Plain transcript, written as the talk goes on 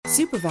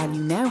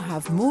SuperValue now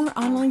have more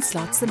online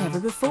slots than ever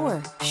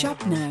before.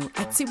 Shop now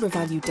at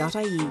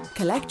supervalue.ie.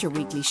 Collect your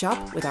weekly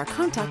shop with our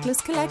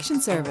contactless collection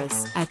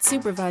service. At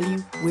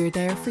SuperValue, we're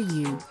there for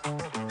you.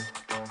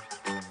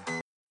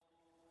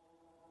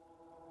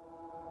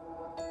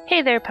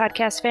 Hey there,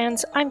 podcast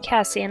fans. I'm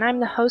Cassie, and I'm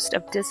the host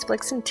of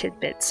Disflix and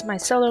Tidbits, my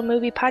solo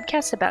movie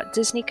podcast about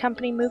Disney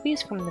Company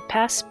movies from the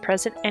past,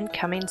 present, and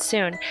coming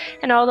soon,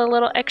 and all the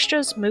little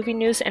extras, movie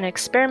news, and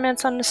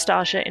experiments on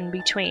nostalgia in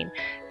between.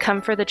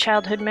 Come for the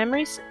childhood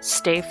memories,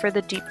 stay for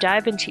the deep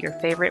dive into your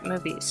favorite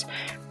movies.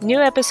 New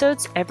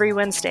episodes every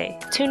Wednesday.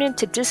 Tune in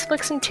to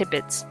Disflix and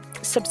Tidbits.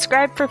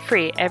 Subscribe for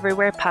free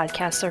everywhere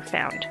podcasts are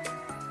found.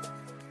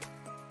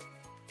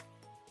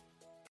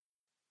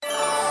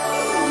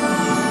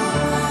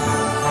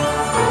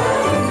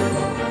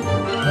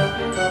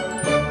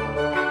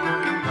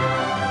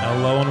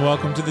 Hello and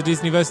welcome to the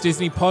Disney vs.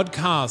 Disney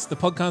podcast, the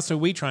podcast where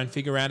we try and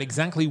figure out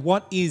exactly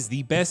what is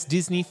the best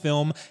Disney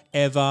film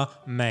ever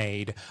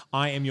made.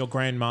 I am your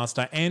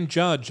Grandmaster and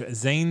Judge,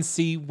 Zane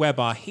C.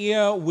 Weber,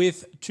 here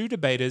with two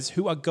debaters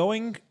who are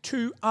going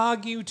to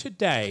argue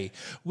today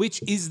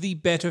which is the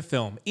better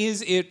film.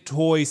 Is it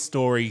Toy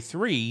Story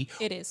 3?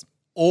 It is.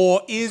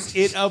 Or is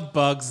it A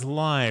Bug's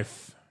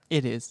Life?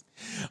 It is.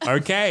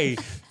 Okay,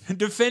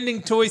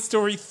 defending Toy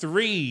Story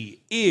 3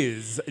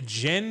 is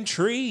Jen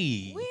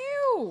Tree.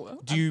 Woo!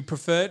 Do you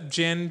prefer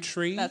Jen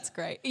Tree? That's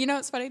great. You know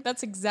what's funny?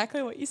 That's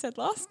exactly what you said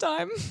last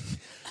time.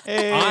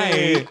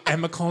 I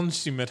am a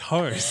consummate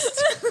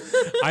host.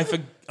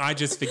 I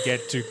just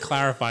forget to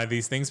clarify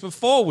these things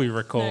before we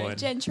record. No,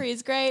 Gentry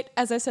is great.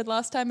 As I said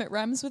last time, it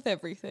rhymes with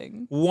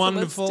everything.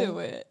 Wonderful. So let's do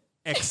it.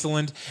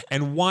 Excellent.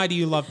 And why do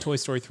you love Toy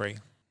Story 3?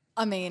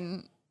 I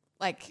mean,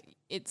 like,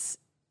 it's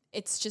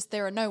just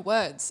there are no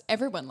words.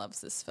 Everyone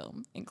loves this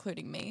film,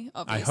 including me,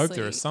 obviously. I hope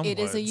there are some It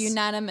is a words.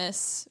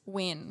 unanimous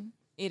win.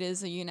 It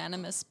is a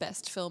unanimous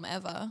best film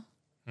ever.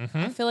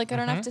 I feel like I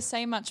don't have to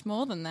say much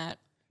more than that.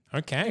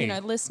 Okay. You know,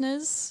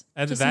 listeners,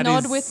 And just that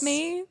nod is- with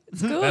me.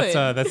 It's good.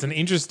 That's an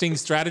interesting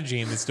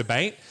strategy in this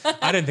debate.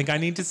 I don't think I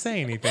need to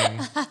say anything.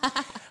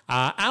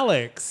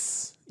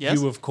 Alex, Yes?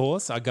 you, of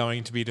course, are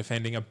going to be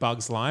defending A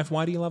Bug's Life.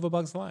 Why do you love A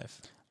Bug's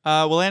Life?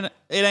 Well, it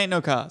ain't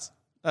no cars.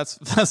 That's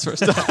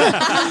first.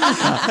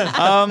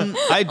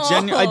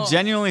 I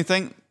genuinely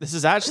think this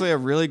is actually a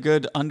really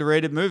good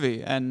underrated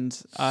movie,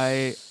 and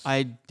I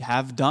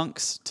have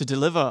dunks to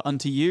deliver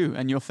unto you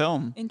and your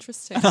film.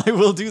 Interesting. And I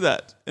will do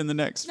that in the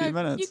next few No,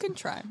 minutes. you can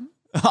try.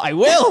 I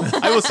will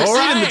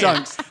succeed in the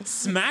dunks.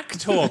 Smack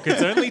talk.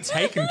 It's only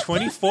taken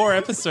 24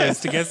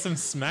 episodes to get some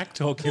smack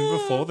talk in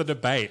before the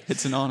debate.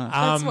 It's an honor.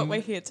 That's what we're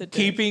here to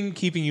do.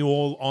 Keeping you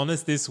all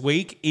honest this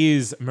week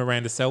is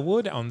Miranda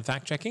Selwood on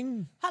fact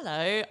checking.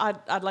 Hello,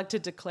 I'd like to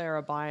declare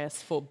a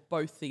bias for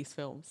both these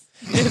films.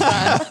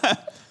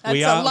 That's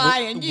a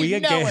lie, and you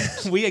know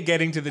it. We are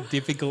getting to the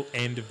difficult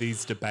end of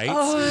these debates,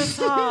 It's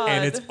hard.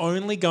 and it's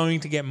only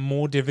going to get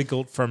more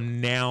difficult from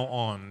now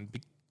on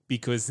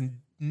because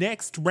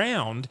next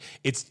round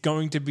it's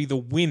going to be the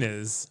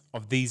winners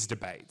of these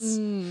debates.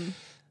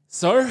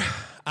 So,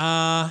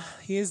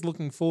 here's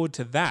looking forward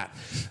to that.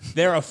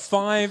 There are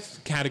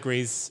 5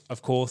 categories,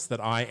 of course, that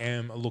I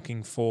am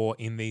looking for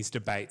in these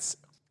debates.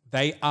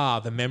 They are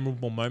the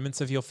memorable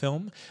moments of your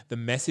film, the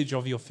message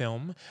of your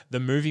film, the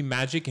movie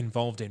magic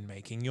involved in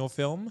making your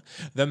film,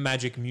 the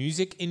magic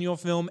music in your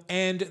film,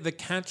 and the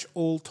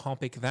catch-all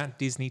topic that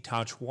Disney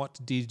touch. What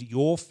did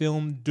your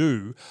film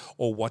do,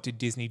 or what did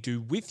Disney do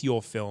with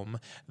your film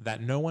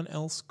that no one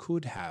else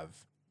could have?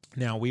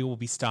 Now, we will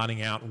be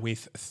starting out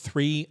with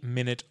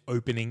 3-minute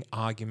opening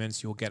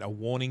arguments. You'll get a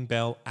warning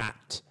bell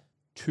at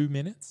 2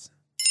 minutes,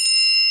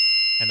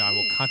 and I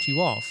will cut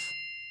you off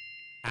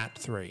at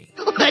 3.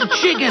 The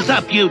jig is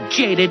up, you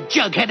jaded,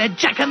 jug-headed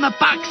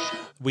jack-in-the-box!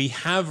 We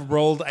have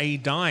rolled a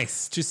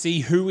dice to see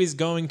who is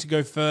going to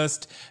go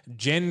first.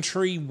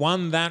 Gentry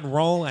won that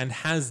roll and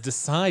has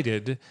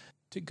decided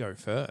to go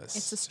first.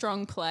 It's a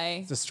strong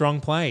play, It's a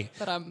strong play.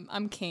 but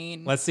I'm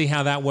keen. Let's see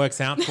how that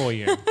works out for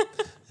you.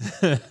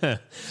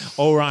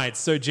 All right,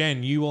 so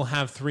Jen, you will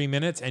have 3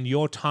 minutes and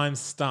your time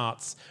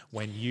starts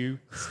when you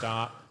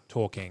start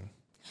talking.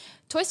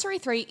 Toy Story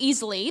 3,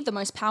 easily the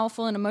most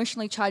powerful and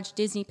emotionally charged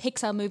Disney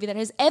Pixar movie that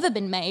has ever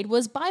been made,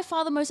 was by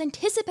far the most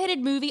anticipated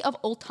movie of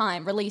all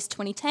time. Released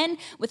 2010,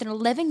 with an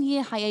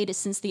 11-year hiatus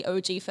since the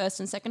OG first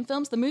and second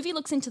films, the movie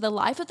looks into the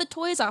life of the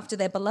toys after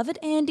their beloved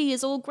Andy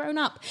is all grown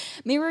up,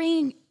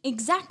 mirroring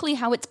exactly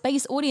how its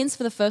base audience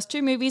for the first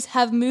 2 movies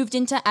have moved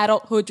into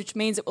adulthood, which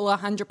means it will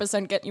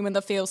 100% get you in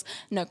the feels,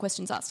 no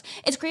questions asked.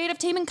 Its creative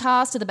team and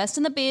cast are the best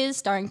in the biz,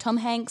 starring Tom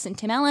Hanks and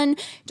Tim Allen,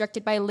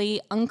 directed by Lee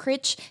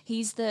Unkrich.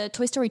 He's the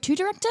Toy Story 2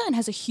 director and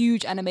has a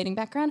huge animating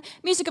background.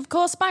 Music, of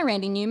course, by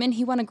Randy Newman.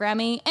 He won a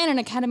Grammy and an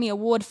Academy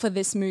Award for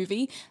this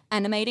movie.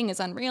 Animating is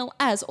unreal,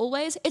 as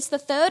always. It's the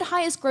third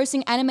highest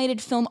grossing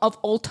animated film of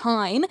all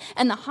time,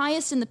 and the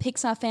highest in the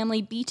Pixar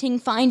family, beating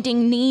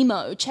Finding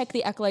Nemo. Check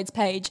the accolades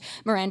page.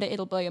 Miranda,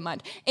 it'll blow your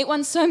mind. It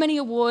won so many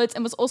awards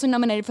and was also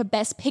nominated for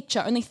Best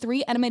Picture. Only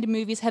 3 animated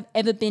movies have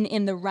ever been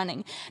in the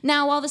running.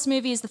 Now, while this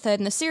movie is the third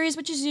in the series,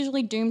 which is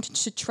usually doomed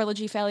to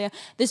trilogy failure,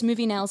 this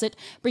movie nails it,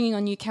 bringing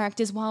on new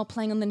characters while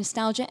playing on the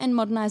nostalgia and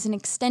modernising and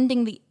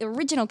extending the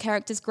original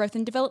characters' growth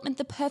and development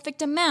the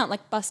perfect amount.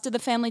 Like Buster the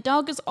family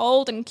dog is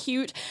old and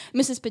cute,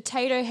 Mrs.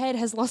 Potato Head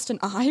has lost an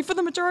eye for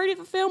the majority of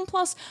the film,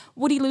 plus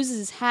Woody loses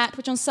his hat,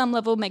 which on some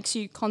level makes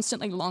you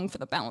constantly long for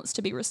the balance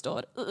to be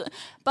restored. Ugh.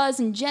 Buzz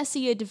and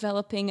Jessie are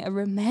developing a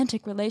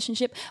romantic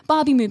relationship.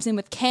 Barbie moves in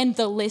with Ken.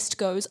 The list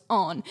goes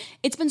on.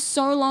 It's been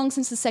so long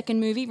since the second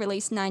movie,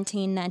 released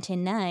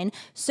 1999.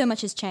 So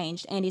much has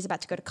changed. Andy's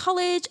about to go to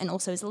college and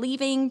also is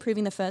leaving,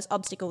 proving the first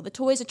obstacle. The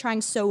toys are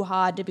trying so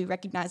hard to be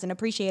recognised and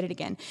appreciated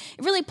again.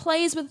 It really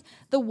plays with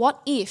the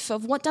what if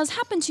of what does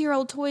happen to your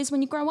old toys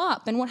when you grow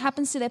up and what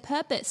happens to their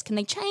purpose. Can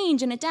they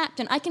change and adapt?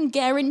 And I can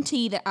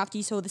guarantee that after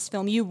you saw this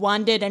film, you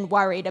wondered and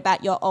worried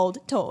about your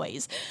old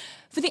toys.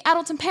 For the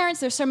adults and parents,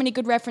 there's so many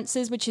good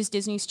references, which is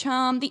Disney's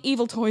charm. The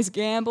evil toys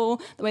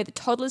gamble, the way the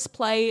toddlers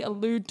play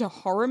allude to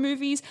horror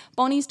movies.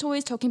 Bonnie's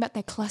toys talking about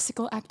their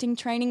classical acting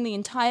training. The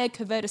entire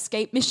covert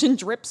escape mission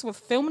drips with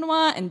film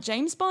noir and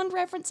James Bond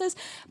references.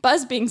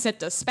 Buzz being set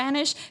to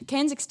Spanish.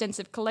 Ken's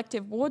extensive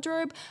collective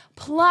wardrobe.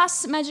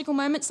 Plus magical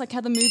moments like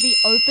how the movie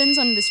opens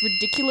on this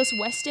ridiculous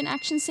Western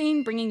action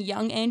scene, bringing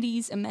young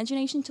Andy's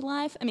imagination to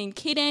life. I mean,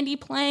 kid Andy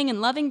playing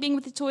and loving being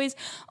with the toys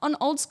on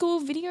old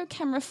school video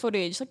camera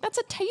footage. Like, that's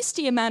a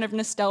tasty amount of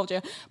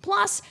nostalgia.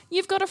 Plus,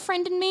 You've Got a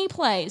Friend in Me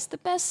plays. The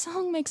best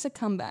song makes a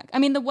comeback. I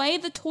mean, the way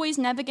the toys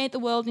navigate the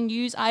world and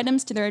use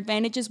items to their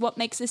advantage is what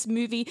makes this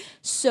movie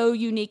so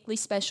uniquely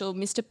special.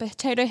 Mr.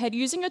 Potato Head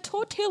using a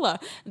tortilla,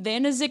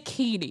 then a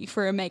zucchini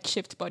for a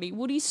makeshift body.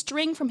 Woody's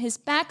string from his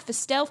back for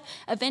stealth,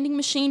 a vending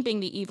machine being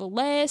the evil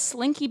lair,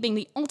 Slinky being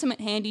the ultimate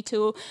handy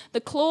tool,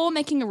 the claw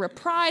making a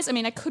reprise. I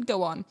mean, I could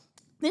go on.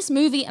 This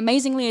movie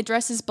amazingly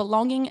addresses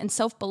belonging and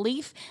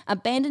self-belief,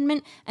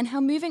 abandonment, and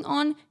how moving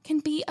on can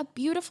be a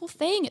beautiful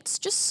thing. It's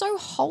just so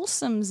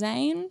wholesome,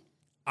 Zane.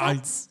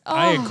 I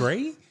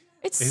agree.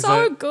 It's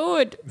so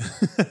good.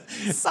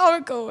 So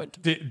good.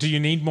 Do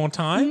you need more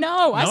time?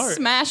 No, I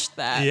smashed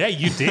that. Yeah,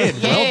 you did.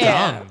 Yeah.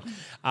 Well done.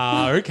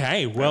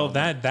 Okay, well,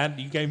 that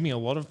you gave me a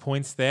lot of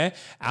points there.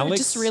 Alex, I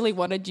just really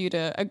wanted you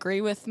to agree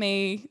with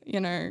me,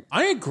 you know.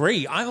 I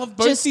agree. I love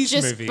both these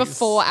just movies.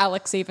 Before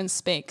Alex even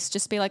speaks,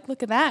 just be like,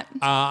 look at that.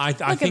 I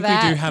think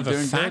we do have a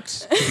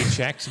fact to be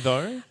checked,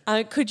 though.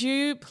 Could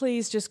you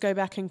please just go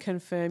back and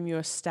confirm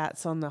your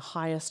stats on the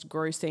highest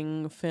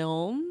grossing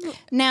film?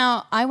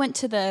 Now, I went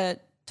to the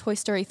Toy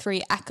Story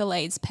 3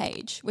 accolades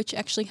page, which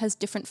actually has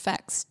different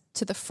facts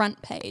to the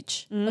front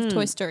page of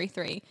Toy Story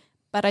 3.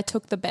 But I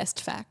took the best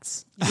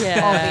facts.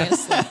 Yeah.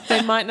 Obviously.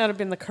 They might not have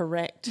been the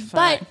correct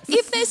But facts.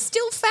 if there's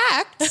still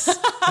facts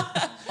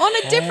on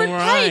a different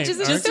page, is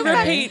it Just still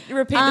repeat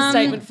the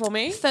statement for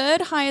me. Third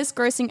highest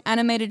grossing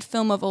animated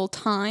film of all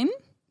time.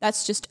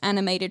 That's just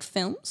animated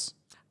films.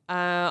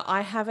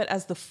 I have it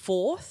as the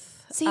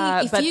fourth. See,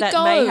 if but you that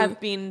go- may have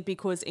been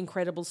because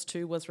Incredibles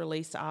 2 was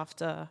released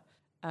after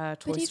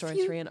Toy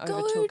Story 3 and overtook it.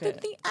 But if you go to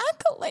the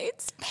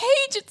accolades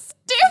page, it's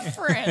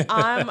different.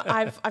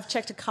 I've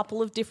checked a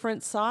couple of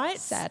different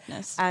sites.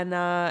 Sadness. And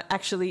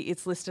actually,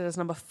 it's listed as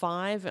number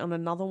 5 on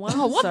another one.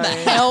 Oh, what so, the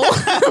hell?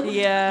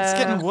 Yeah. It's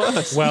getting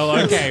worse. Well,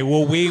 okay.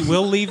 Well,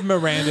 we'll leave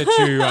Miranda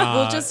to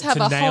We'll just have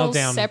to a nail whole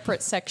down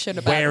separate section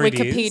about where it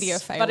Wikipedia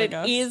is. failing But it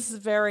us. is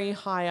very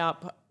high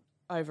up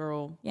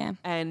overall. Yeah.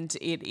 And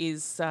it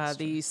is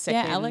the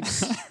second. Yeah,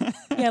 Alex.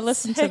 Yeah,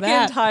 listen to Second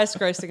that. highest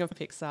grossing of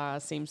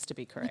Pixar seems to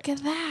be correct. Look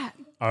at that.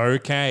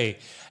 Okay,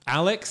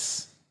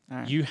 Alex,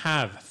 you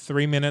have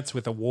 3 minutes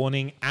with a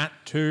warning at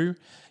 2.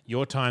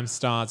 Your time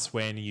starts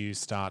when you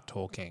start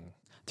talking.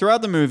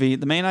 Throughout the movie,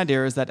 the main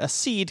idea is that a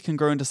seed can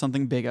grow into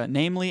something bigger,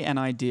 namely an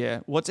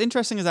idea. What's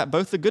interesting is that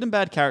both the good and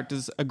bad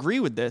characters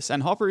agree with this,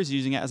 and Hopper is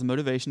using it as a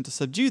motivation to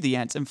subdue the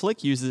ants, and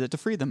Flick uses it to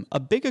free them.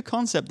 A bigger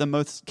concept than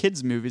most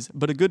kids' movies,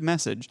 but a good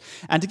message.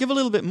 And to give a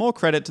little bit more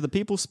credit to the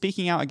people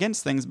speaking out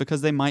against things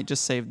because they might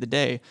just save the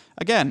day.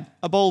 Again,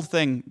 a bold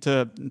thing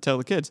to tell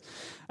the kids.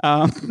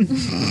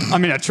 I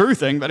mean, a true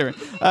thing, but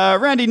anyway.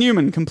 Randy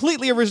Newman,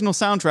 completely original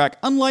soundtrack,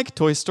 unlike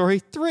Toy Story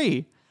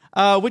 3.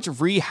 Which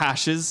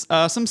rehashes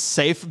some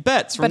safe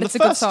bets from But the it's a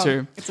good first song.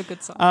 two. It's a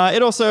good song.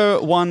 It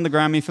also won the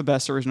Grammy for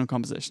Best Original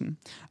Composition.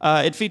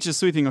 It features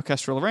sweeping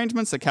orchestral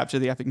arrangements that capture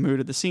the epic mood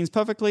of the scenes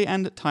perfectly,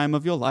 and Time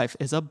of Your Life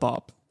is a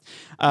bop.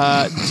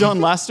 John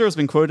Lasseter has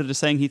been quoted as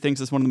saying he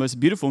thinks it's one of the most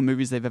beautiful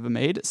movies they've ever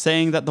made,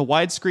 saying that the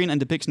widescreen and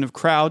depiction of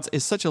crowds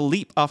is such a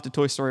leap after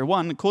Toy Story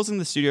 1, causing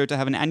the studio to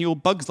have an annual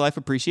Bugs Life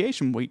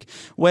Appreciation Week,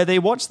 where they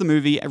watch the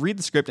movie, read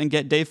the script, and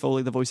get Dave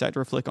Foley, the voice actor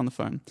of Flick, on the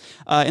phone.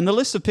 In the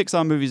list of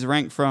Pixar movies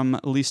ranked from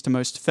least to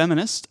most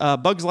feminist,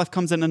 Bugs Life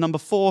comes in at number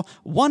 4,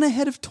 one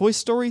ahead of Toy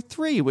Story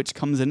 3, which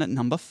comes in at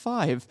number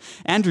 5.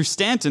 Andrew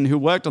Stanton, who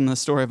worked on the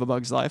story of A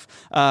Bug's Life,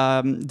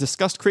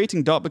 discussed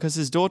creating Dot because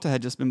his daughter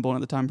had just been born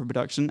at the time of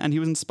production, and he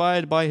was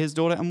inspired by his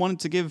daughter and wanted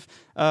to give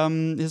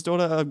his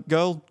daughter a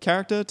girl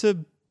character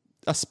to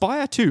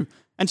aspire to.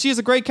 And she is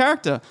a great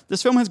character.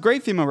 This film has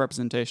great female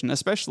representation,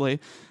 especially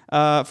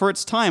for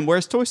its time,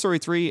 whereas Toy Story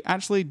 3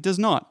 actually does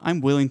not.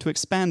 I'm willing to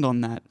expand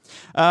on that.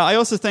 I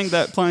also think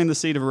that planting the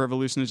seed of a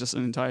revolution is just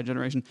an entire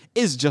generation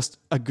is just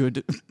a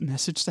good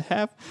message to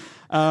have.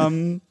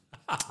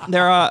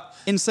 There are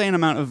insane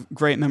amount of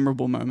great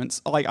memorable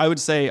moments. Like, I would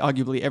say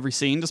arguably every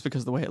scene, just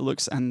because of the way it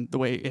looks and the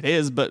way it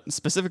is, but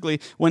specifically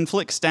when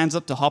Flick stands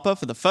up to Hopper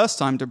for the first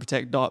time to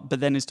protect Dot, but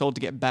then is told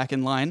to get back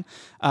in line,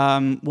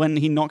 when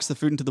he knocks the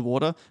food into the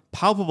water,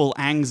 palpable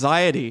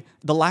anxiety,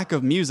 the lack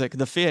of music,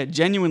 the fear,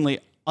 genuinely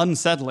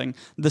unsettling.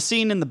 The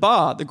scene in the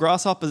bar, the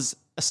grasshoppers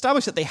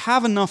establish that they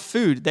have enough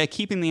food, they're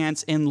keeping the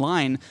ants in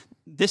line.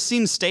 This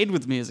scene stayed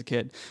with me as a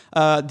kid.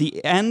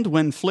 The end,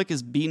 when Flick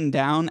is beaten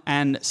down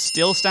and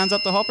still stands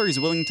up to Hopper,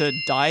 he's willing to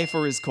die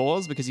for his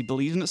cause because he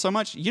believes in it so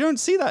much. You don't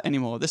see that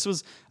anymore. This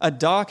was a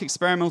dark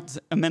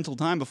experimental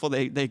time before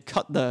they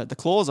cut the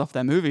claws off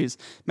their movies,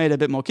 made it a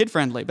bit more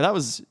kid-friendly, but that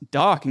was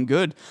dark and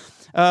good.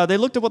 They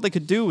looked at what they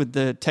could do with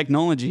the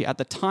technology at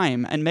the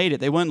time and made it.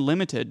 They weren't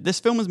limited. This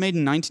film was made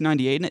in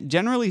 1998, and it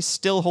generally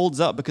still holds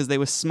up because they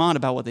were smart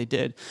about what they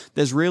did.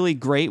 There's really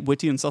great,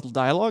 witty, and subtle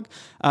dialogue.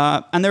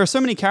 And there are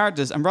so many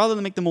characters, and rather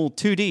than make them all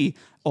 2D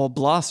or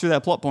blast through their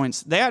plot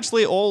points, they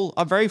actually all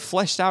are very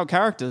fleshed out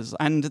characters,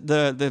 and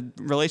the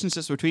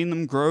relationships between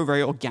them grow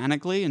very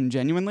organically and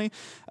genuinely.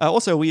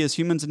 Also, we as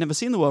humans have never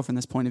seen the world from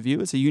this point of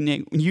view. It's a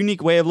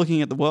unique way of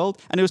looking at the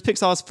world, and it was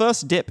Pixar's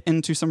first dip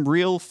into some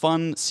real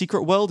fun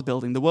secret world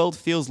building. The world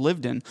feels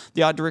lived in.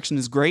 The art direction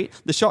is great.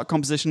 The shot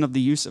composition of the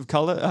use of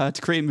color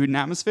to create mood and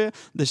atmosphere.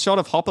 The shot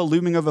of Hopper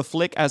looming over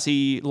Flick as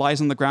he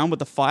lies on the ground with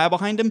the fire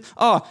behind him.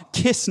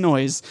 Kiss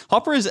noise.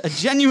 Hopper is a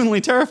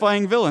genuinely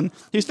terrifying villain.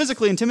 He's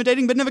physically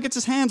intimidating, but never gets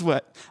his hands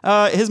wet.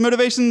 His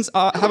motivations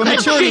have a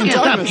maturity and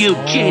up, you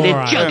jaded All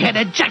right.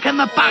 jugheaded jack in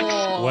the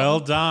box. Well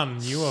done.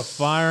 You are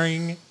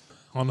firing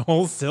on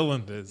all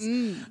cylinders.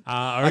 Okay.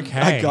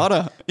 I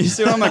gotta. You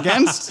see what I'm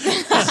against?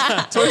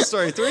 Toy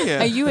Story 3 here.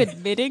 Are you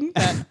admitting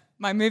that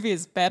my movie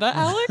is better,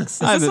 Alex?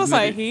 Is I'm this what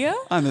I admitting- hear?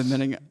 I'm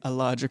admitting a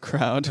larger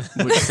crowd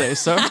would say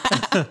so.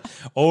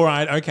 All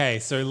right. Okay.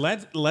 So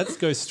let's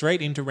go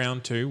straight into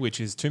round 2, which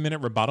is 2-minute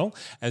rebuttal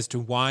as to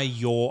why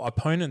your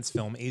opponent's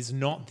film is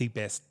not the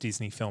best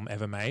Disney film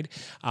ever made.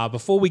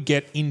 Before we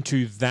get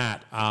into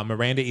that,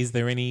 Miranda, is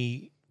there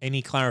any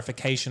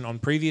clarification on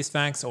previous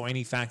facts or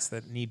any facts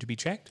that need to be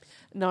checked?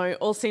 No,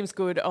 all seems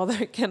good.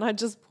 Although, can I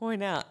just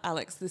point out,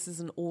 Alex, this is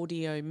an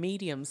audio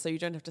medium, so you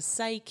don't have to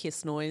say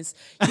kiss noise.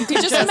 You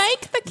can Just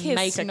make the kiss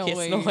make a noise.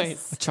 kiss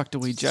noise. I chucked a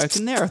wee joke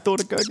in there. I thought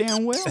it'd go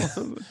down well. It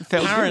felt good.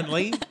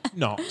 Apparently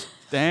not.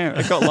 Damn,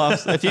 it got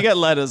laughs. If you get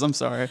letters, I'm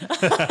sorry.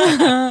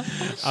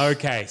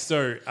 Okay,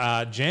 so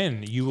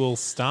Jen, you will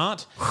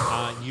start.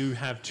 You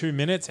have 2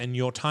 minutes, and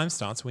your time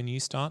starts when you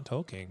start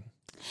talking.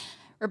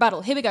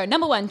 Rebuttal. Here we go.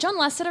 Number 1, John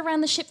Lasseter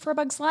ran the ship for A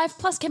Bug's Life,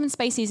 plus Kevin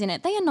Spacey's in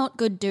it. They are not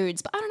good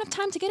dudes, but I don't have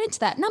time to get into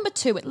that. Number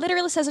 2, it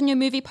literally says on your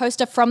movie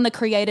poster from the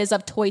creators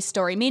of Toy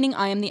Story, meaning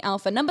I am the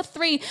alpha. Number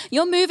 3,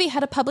 your movie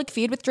had a public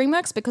feud with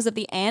DreamWorks because of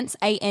the Ants,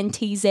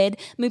 A-N-T-Z,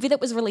 movie that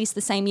was released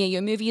the same year.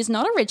 Your movie is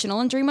not original,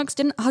 and DreamWorks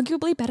did an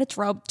arguably better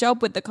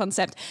job with the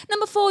concept.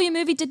 Number 4, your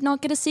movie did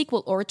not get a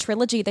sequel or a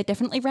trilogy. They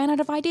definitely ran out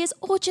of ideas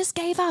or just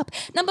gave up.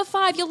 Number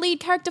 5, your lead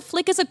character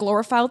Flick is a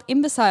glorified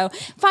imbecile.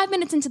 5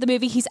 minutes into the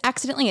movie, he's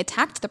accidentally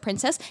attacked the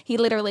princess. He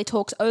literally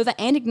talks over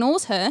and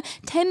ignores her.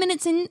 10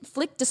 minutes in,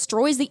 Flick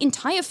destroys the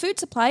entire food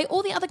supply.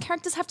 All the other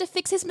characters have to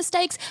fix his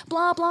mistakes.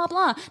 Blah, blah,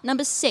 blah.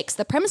 Number 6,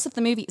 the premise of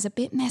the movie is a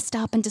bit messed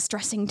up and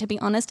distressing, to be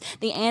honest.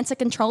 The ants are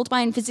controlled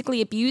by and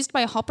physically abused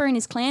by Hopper and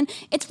his clan.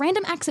 It's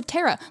random acts of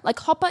terror, like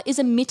Hopper is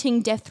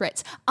emitting death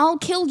threats. "I'll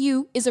kill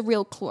you" is a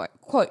real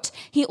quote.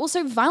 He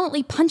also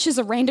violently punches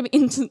a random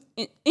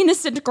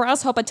innocent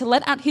grasshopper to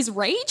let out his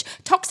rage.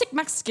 Toxic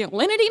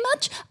masculinity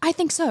much? I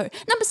think so.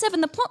 Number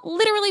 7, the plot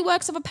literally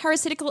works of a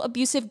parasitical,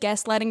 abusive,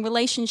 gaslighting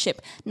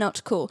relationship.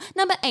 Not cool.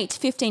 Number 8,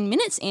 15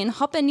 minutes in,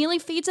 Hopper nearly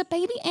feeds a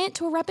baby ant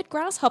to a rabid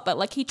grasshopper,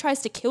 like he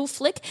tries to kill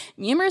Flick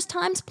numerous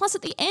times. Plus,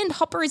 at the end,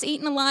 Hopper is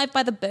eaten alive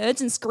by the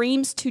birds and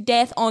screams to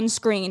death on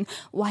screen.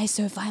 Why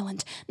so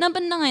violent? Number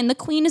 9, the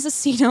queen is a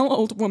senile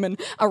old woman.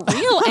 A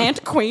real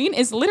ant queen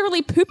is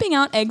literally pooping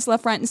out eggs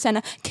left, right, and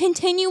center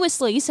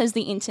continuously, says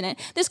the internet.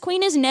 This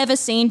queen is never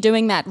seen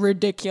doing that.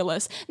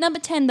 Ridiculous. Number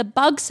 10, the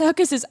Bug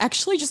Circus is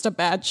actually just a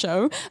bad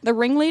show. The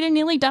ringleader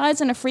nearly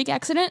dies in a freak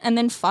accident and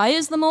then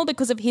fires them all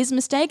because of his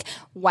mistake.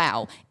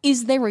 Wow.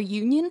 Is there a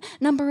union?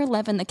 Number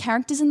 11, the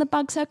characters in the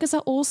Bug Circus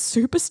are all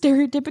super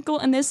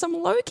stereotypical and there's some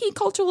low-key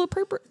cultural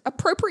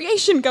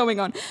appropriation going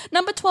on.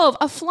 Number 12,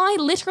 a fly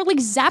literally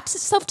zaps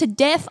itself to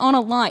death on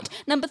a light.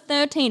 Number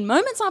 13,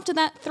 moments after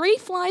that, 3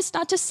 flies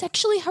start to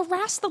sexually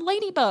harass the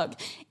ladybug.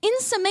 In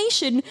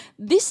summation,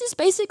 this is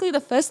basically the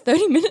first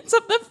 30 minutes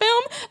of the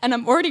film, and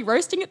I'm already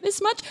roasting it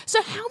this much.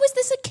 So how is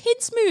this a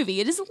kid's movie?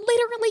 It is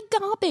literally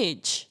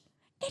garbage.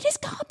 It is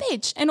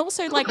garbage. And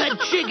also, like...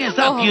 The jig is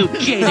up, you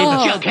jaded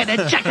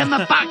jugheaded jack in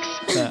the box.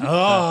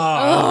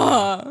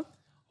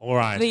 All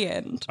right. The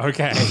end.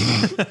 Okay.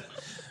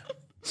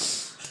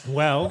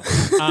 Well,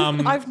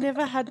 I've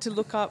never had to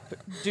look up,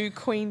 do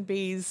queen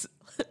bees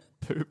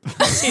poop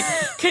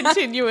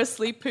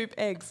continuously poop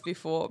eggs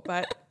before,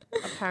 but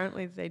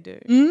apparently they do.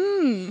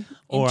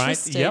 all right.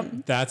 Interesting.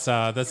 Yep. That's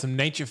some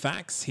nature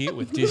facts here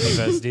with Disney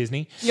versus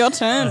Disney. Your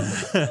turn.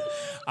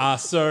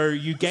 So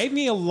you gave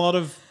me a lot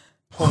of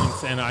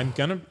points, and I'm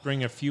going to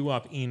bring a few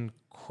up in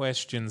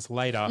questions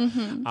later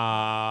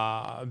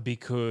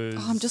because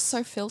I'm just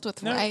so filled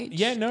with rage.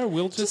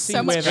 we'll just see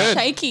So where much that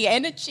shaky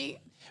energy.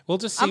 we'll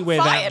just see I'm where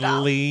that fired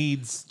up.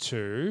 leads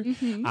to.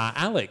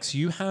 Alex,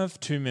 you have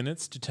 2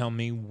 minutes to tell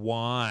me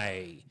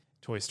why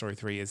Toy Story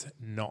 3 is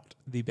not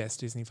the best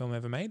Disney film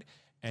ever made,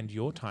 and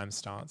your time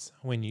starts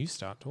when you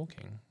start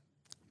talking.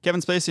 Kevin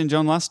Spacey and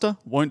John Lasseter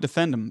won't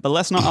defend him, but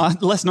let's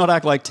not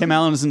act like Tim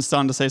Allen isn't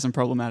starting to say some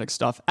problematic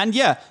stuff. And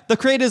yeah, the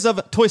creators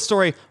of Toy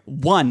Story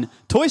 1.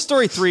 Toy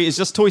Story 3 is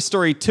just Toy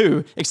Story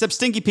 2, except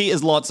Stinky Pete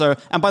is Lotso,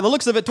 and by the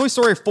looks of it, Toy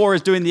Story 4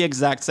 is doing the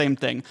exact same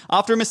thing.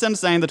 After a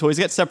misunderstanding, the toys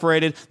get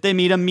separated, they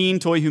meet a mean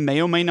toy who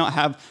may or may not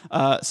have,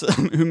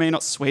 who may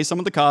not sway some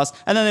of the cast,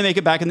 and then they make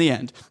it back in the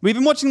end. We've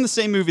been watching the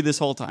same movie this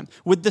whole time,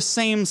 with the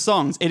same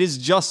songs. It is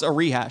just a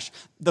rehash.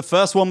 The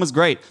first one was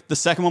great. The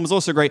second one was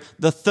also great.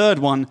 The third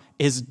one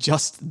is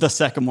just the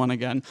second one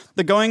again.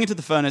 The going into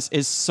the furnace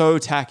is so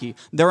tacky.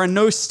 There are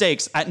no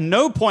stakes. At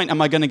no point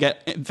am I going to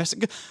get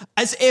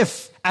as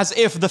if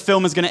the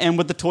film is going to end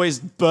with the toys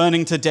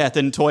burning to death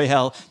in toy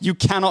hell. You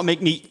cannot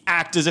make me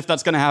act as if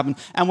that's going to happen.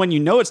 And when you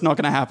know it's not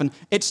going to happen,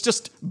 it's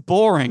just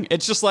boring.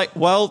 It's just like,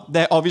 well,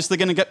 they're obviously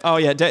going to get,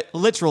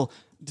 literal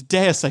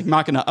Deus Ex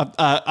Machina,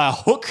 a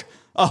hook.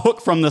 A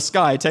hook from the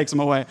sky takes them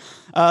away.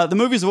 The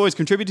movies have always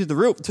contributed to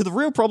the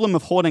real problem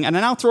of hoarding, and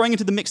are now throwing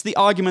into the mix the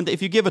argument that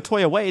if you give a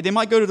toy away, they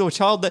might go to a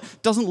child that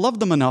doesn't love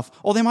them enough,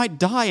 or they might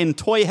die in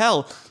toy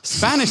hell.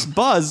 Spanish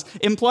Buzz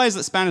implies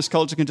that Spanish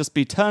culture can just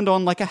be turned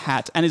on like a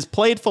hat, and is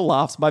played for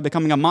laughs by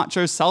becoming a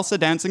macho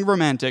salsa-dancing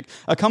romantic,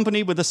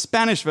 accompanied with a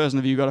Spanish version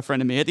of You Got a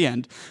Friend in Me at the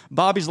end.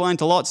 Barbie's line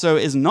to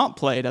Lotso is not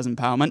played as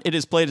empowerment, it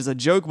is played as a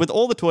joke, with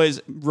all the toys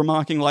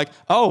remarking like,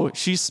 oh,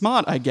 she's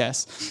smart, I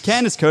guess.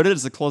 Ken is coded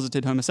as a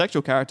closeted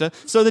homosexual character,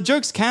 so the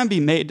jokes can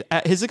be made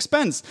at his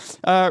expense,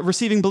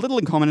 receiving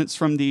belittling comments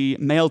from the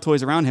male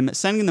toys around him,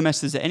 sending the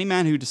message that any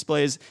man who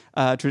displays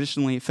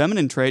traditionally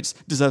feminine traits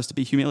deserves to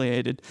be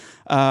humiliated.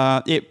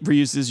 It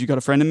reuses You Got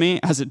a Friend in Me,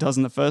 as it does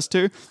in the first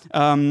two.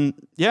 A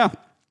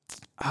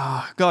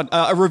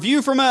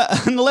review from an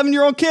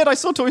 11-year-old kid. I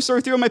saw Toy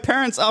Story 3 with my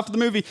parents after the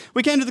movie.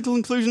 We came to the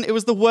conclusion it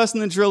was the worst in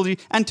the trilogy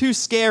and too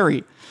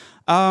scary.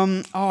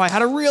 I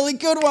had a really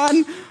good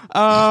one.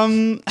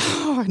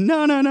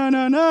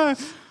 No.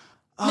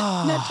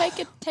 No,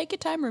 take your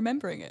time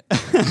remembering it.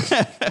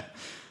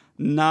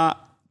 Nah,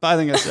 I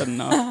think I said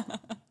enough.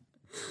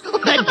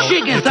 The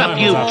jig is up,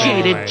 you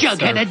jaded,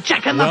 jug-headed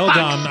jack in the Well box.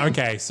 done.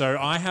 Okay, so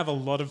I have a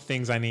lot of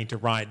things I need to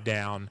write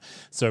down.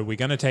 So we're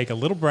going to take a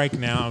little break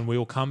now, and we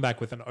will come back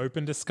with an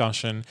open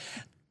discussion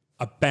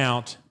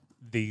about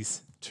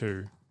these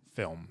two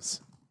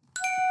films.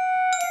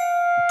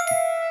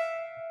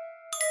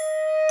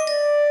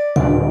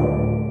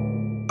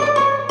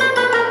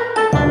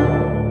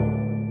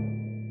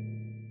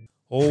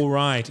 All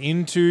right,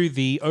 into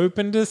the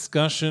open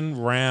discussion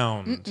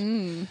round.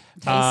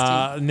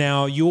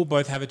 Now, you'll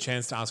both have a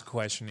chance to ask a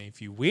question if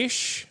you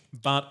wish,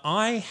 but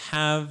I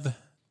have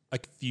a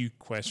few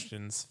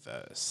questions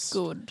first.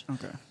 Good.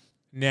 Okay.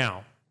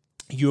 Now,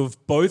 you have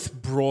both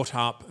brought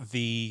up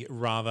the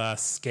rather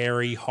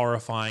scary,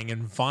 horrifying,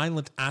 and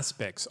violent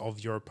aspects of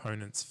your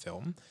opponent's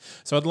film.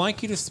 So I'd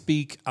like you to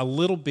speak a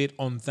little bit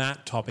on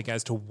that topic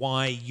as to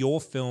why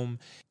your film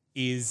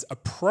is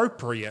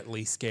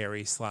appropriately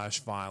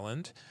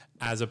scary/violent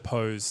as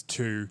opposed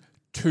to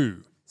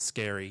too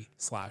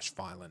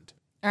scary/violent.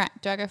 All right,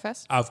 do I go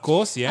first? Of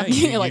course, yeah.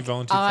 Your, You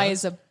volunteered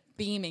eyes first. are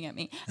beaming at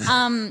me.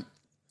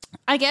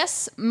 I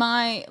guess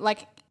my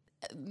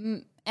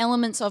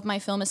elements of my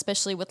film,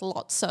 especially with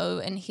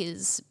Lotso and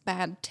his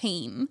bad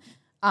team,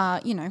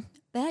 are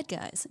bad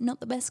guys, not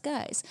the best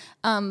guys.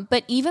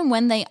 But even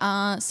when they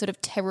are sort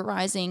of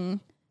terrorizing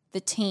the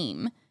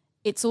team,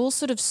 it's all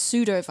sort of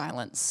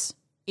pseudo-violence.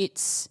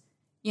 It's,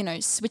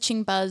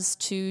 switching Buzz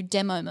to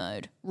demo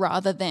mode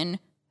rather than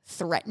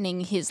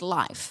threatening his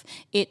life.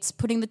 It's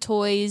putting the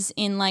toys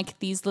in like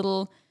these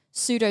little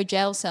pseudo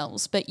jail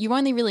cells, but you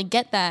only really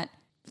get that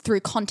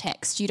through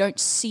context. You don't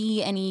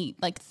see any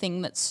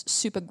thing that's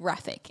super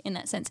graphic in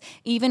that sense.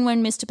 Even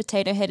when Mr.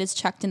 Potato Head is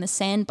chucked in the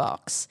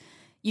sandbox,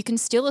 you can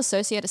still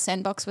associate a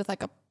sandbox with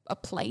a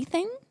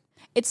plaything.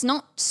 It's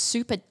not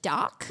super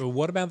dark. But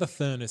what about the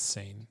furnace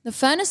scene? The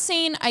furnace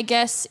scene, I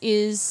guess,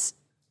 is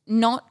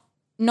not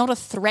a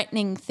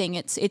threatening thing.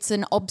 It's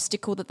an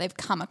obstacle that they've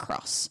come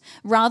across.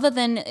 Rather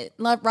than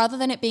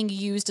it being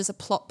used as a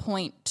plot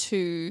point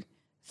to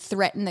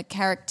threaten the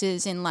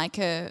characters in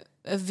a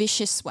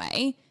vicious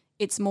way,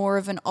 it's more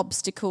of an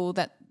obstacle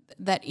that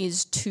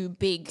is too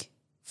big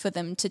for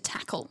them to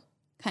tackle,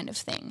 kind of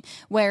thing.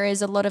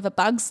 Whereas a lot of A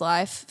Bug's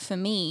Life for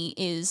me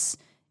is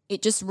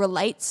it just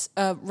relies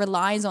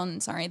on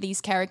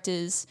these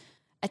characters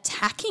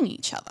attacking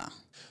each other.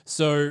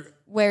 So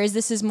Whereas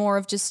this is more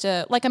of just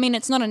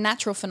it's not a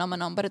natural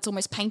phenomenon, but it's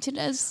almost painted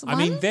as one. I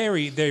mean,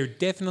 there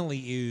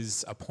definitely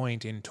is a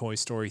point in Toy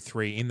Story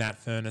 3 in that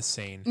furnace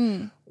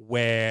scene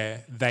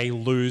where they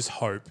lose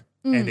hope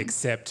and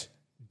accept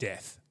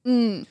death.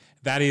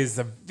 That is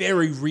a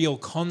very real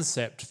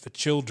concept for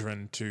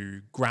children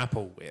to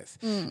grapple with.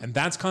 And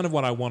that's kind of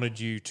what I wanted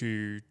you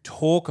to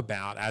talk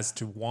about as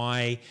to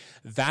why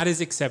that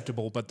is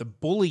acceptable, but the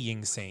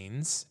bullying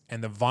scenes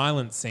and the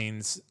violent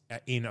scenes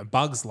in A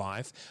Bug's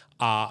Life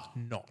are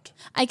not.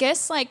 I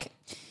guess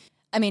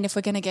if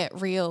we're going to get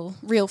real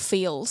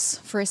feels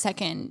for a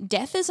second,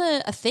 death is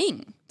a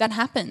thing that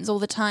happens all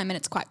the time and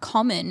it's quite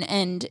common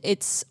and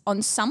it's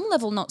on some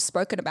level not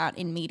spoken about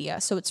in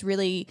media. So it's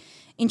really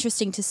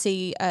interesting to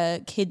see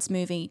a kids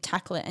movie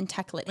tackle it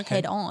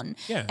head on.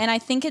 Yeah. And I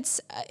think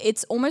it's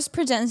almost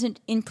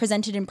presented in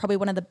probably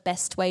one of the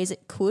best ways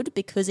it could,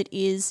 because it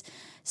is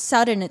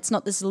sudden. It's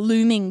not this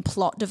looming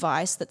plot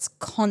device that's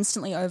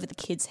constantly over the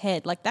kid's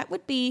head. Like that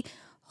would be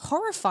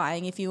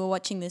horrifying if you were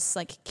watching this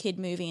kid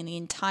movie and the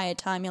entire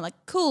time you're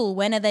like, cool,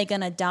 when are they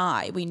going to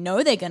die? We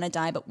know they're going to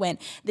die, but when?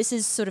 This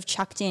is sort of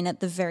chucked in at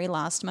the very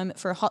last moment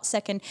for a hot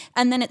second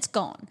and then it's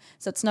gone.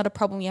 So it's not a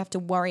problem you have to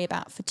worry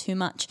about for too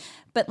much.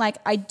 But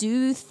I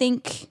do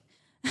think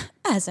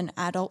as an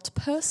adult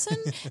person,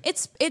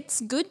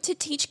 it's good to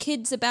teach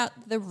kids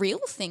about the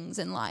real things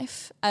in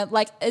life.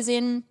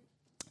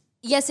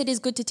 Yes, it is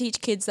good to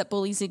teach kids that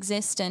bullies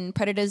exist and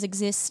predators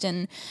exist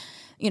and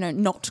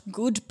not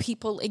good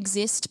people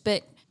exist,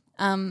 but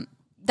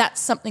that's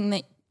something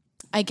that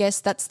I guess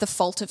that's the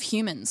fault of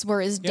humans,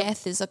 whereas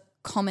death is a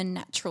common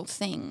natural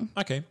thing.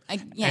 Okay.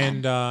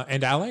 And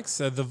Alex,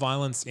 the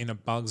violence in A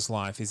Bug's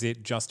Life, is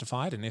it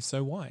justified? And if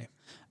so, why?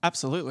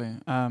 Absolutely.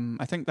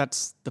 I think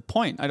that's the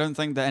point. I don't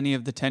think that any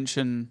of the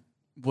tension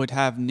would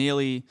have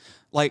nearly,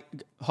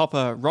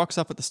 Hopper rocks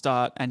up at the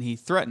start and he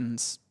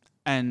threatens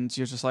and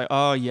you're just like,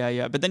 oh,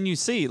 yeah. But then you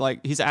see,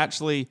 he's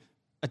actually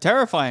a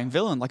terrifying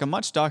villain, a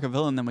much darker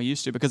villain than we're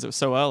used to because it was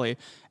so early.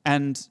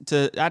 And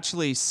to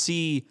actually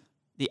see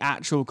the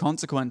actual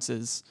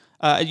consequences,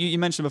 you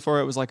mentioned before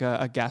it was a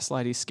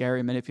gaslighty,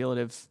 scary,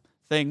 manipulative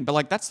thing,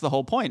 but that's the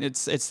whole point.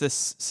 It's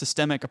this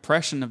systemic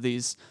oppression of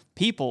these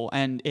people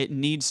and it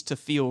needs to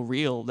feel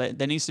real.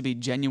 There needs to be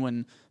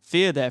genuine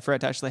fear there for it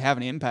to actually have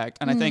an impact.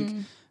 And I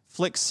think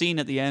Flick's scene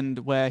at the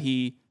end where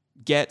he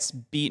gets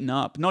beaten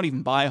up, not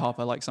even by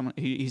Hopper,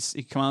 he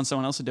commands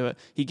someone else to do it.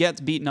 He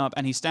gets beaten up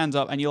and he stands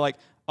up and you're like,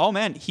 oh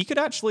man, he could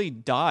actually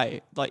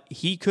die.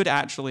 He could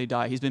actually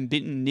die. He's been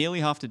beaten nearly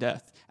half to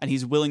death and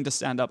he's willing to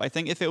stand up. I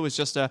think if it was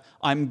just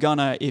I'm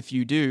gonna if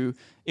you do,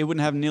 it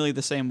wouldn't have nearly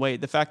the same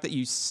weight. The fact that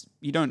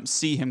you don't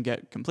see him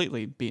get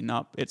completely beaten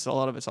up, a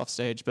lot of it's off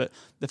stage, but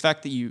the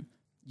fact that you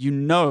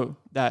know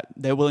that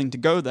they're willing to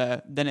go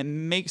there, then it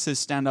makes his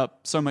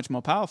stand-up so much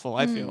more powerful,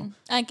 I feel.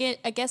 I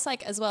guess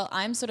as well,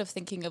 I'm sort of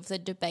thinking of the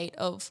debate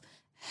of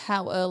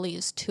how early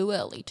is too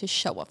early to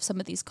show off some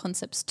of these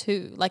concepts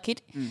too.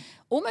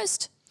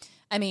 Almost,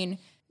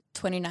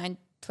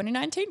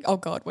 2019? Oh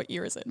God, what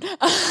year is it?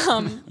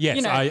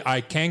 Yes,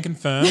 I can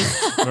confirm.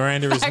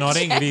 Miranda is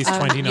nodding. It is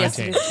 2019. Yes,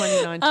 it is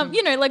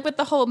 2019. With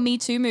the whole Me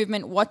Too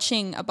movement,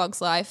 watching A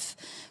Bug's Life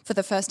for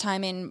the first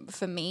time in,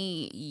 for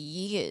me,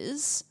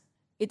 years,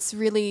 it's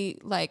really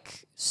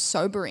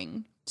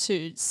sobering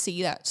to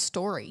see that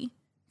story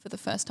for the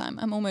first time.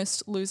 I'm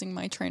almost losing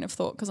my train of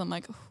thought because I'm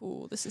like,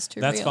 oh, this is too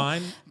real. That's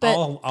fine.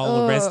 But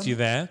I'll arrest you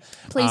there.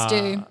 Please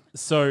do.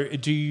 So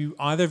do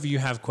either of you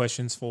have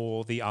questions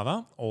for the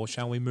other, or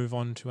shall we move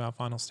on to our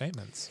final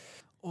statements?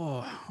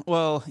 Oh,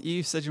 well,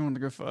 you said you wanted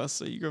to go first,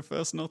 so you go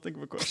first and I'll think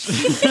of a question.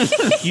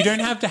 You don't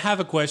have to have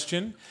a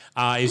question.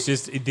 It's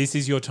just this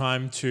is your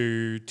time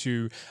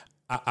to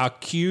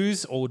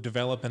accuse or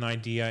develop an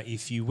idea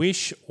if you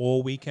wish,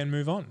 or we can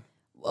move on.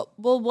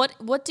 Well,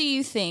 what do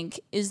you think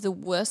is the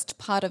worst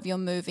part of your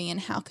movie and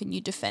how can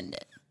you defend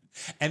it?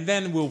 And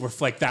then we'll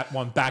reflect that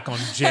one back on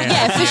Jen.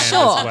 Yeah, for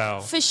sure. As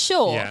well. For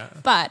sure. Yeah.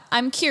 But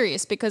I'm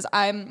curious because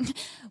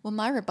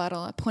my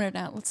rebuttal, I pointed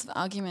out lots of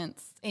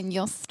arguments in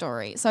your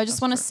story. So I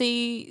just want to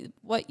see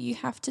what you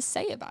have to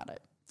say about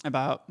it.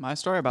 About my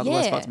story? About the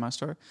worst parts of my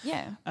story?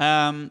 Yeah.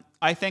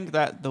 I think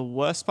that the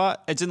worst part,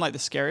 it's in the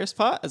scariest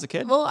part as a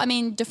kid. Well,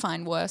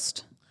 define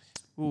worst.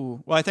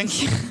 Ooh. Well, I think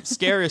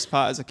scariest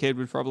part as a kid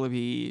would probably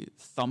be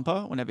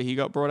Thumper whenever he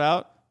got brought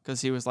out because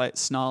he was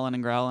snarling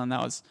and growling.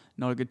 That was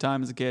not a good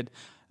time as a kid.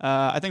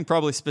 I think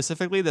probably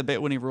specifically the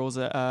bit when he rules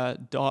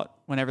at Dot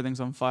when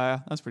everything's on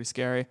fire. That's pretty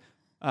scary.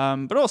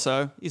 But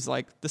also he's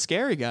the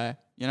scary guy,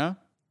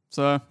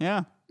 So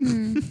yeah.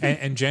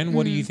 And Jen,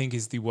 what do you think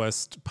is the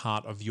worst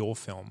part of your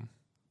film?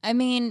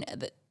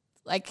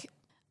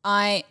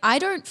 I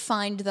don't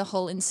find the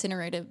whole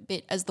incinerator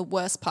bit as the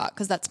worst part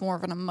because that's more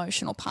of an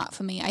emotional part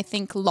for me. I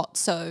think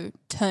Lotso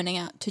turning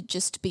out to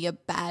just be a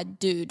bad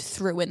dude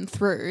through and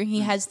through.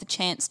 He has the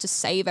chance to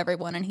save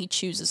everyone and he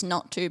chooses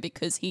not to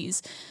because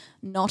he's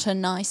not a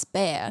nice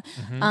bear.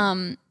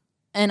 Mm-hmm.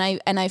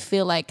 And I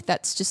feel like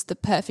that's just the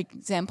perfect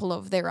example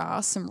of there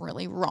are some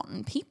really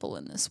rotten people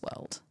in this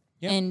world.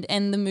 Yep.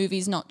 And the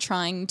movie's not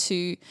trying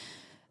to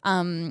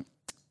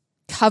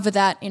cover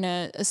that in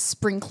a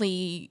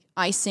sprinkly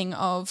icing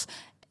of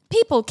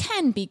people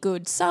can be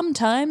good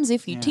sometimes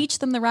if you teach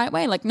them the right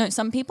way. Like, no,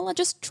 some people are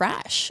just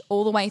trash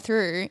all the way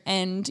through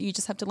and you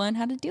just have to learn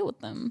how to deal with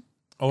them,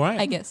 All right.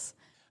 I guess.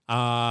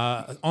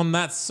 On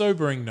that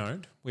sobering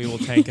note, we will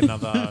take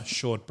another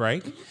short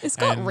break. It's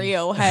got And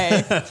real,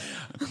 hey.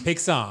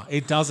 Pixar,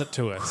 it does it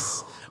to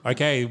us.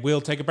 Okay,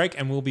 we'll take a break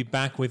and we'll be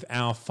back with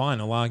our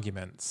final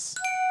arguments.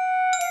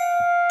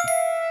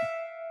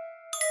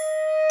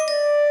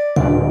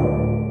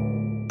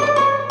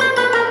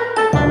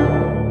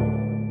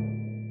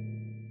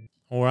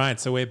 All right,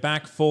 so we're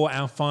back for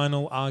our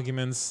final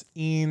arguments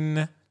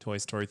in Toy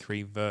Story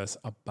 3 versus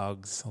A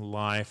Bug's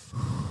Life.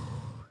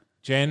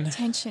 Jen,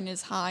 Tension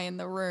is high in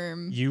the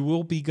room. you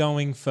will be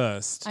going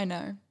first. I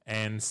know.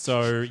 And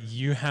so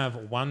you have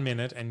 1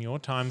 minute and your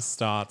time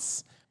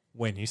starts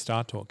when you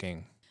start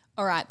talking.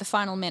 All right, the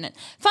final minute.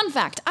 Fun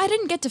fact, I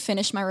didn't get to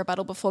finish my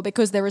rebuttal before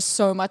because there is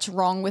so much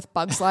wrong with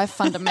Bug's Life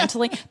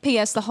fundamentally.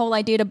 P.S. The whole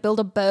idea to build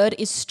a bird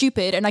is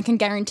stupid and I can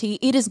guarantee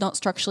it is not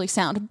structurally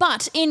sound.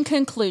 But in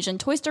conclusion,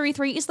 Toy Story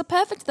 3 is the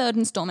perfect third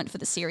installment for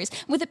the series,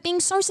 with it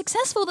being so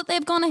successful that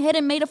they've gone ahead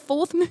and made a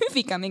fourth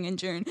movie coming in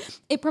June.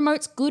 It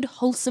promotes good,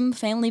 wholesome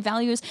family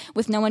values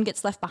with no one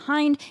gets left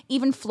behind,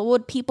 even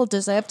flawed people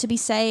deserve to be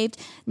saved,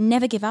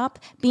 never give up,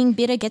 being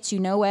bitter gets you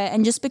nowhere,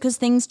 and just because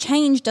things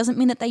change doesn't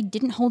mean that they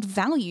didn't hold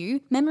value.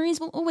 Memories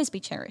will always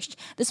be cherished.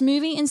 This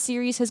movie and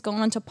series has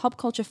gone on to pop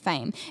culture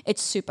fame.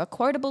 It's super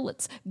quotable,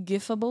 it's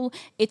gifable,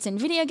 it's in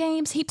video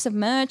games, heaps of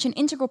merch, an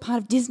integral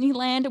part of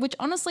Disneyland, which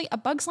honestly, A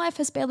Bug's Life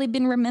has barely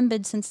been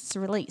remembered since its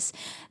release.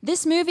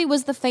 This movie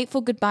was the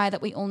fateful goodbye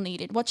that we all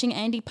needed. Watching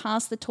Andy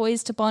pass the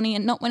toys to Bonnie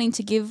and not wanting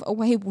to give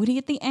away Woody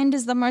at the end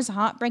is the most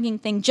heartbreaking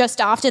thing,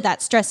 just after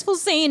that stressful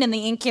scene in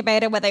the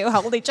incubator where they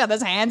hold each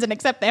other's hands and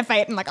accept their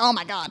fate and like, oh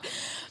my God.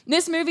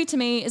 This movie to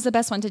me is the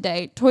best one to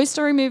date. Toy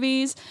Story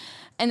movies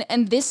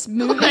and this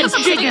movie.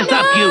 Let's jig us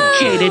up, you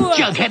jaded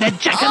jugheaded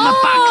jack in the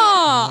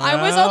box. I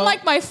was on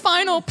like my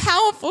final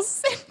powerful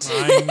sentence.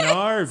 I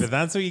know, but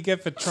that's what you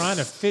get for trying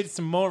to fit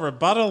some more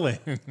rebuttal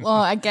in. Well,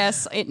 I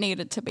guess it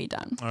needed to be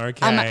done.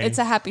 Okay. It's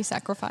a happy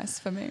sacrifice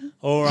for me.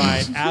 All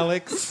right,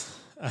 Alex,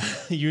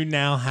 you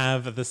now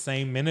have the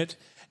same minute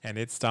and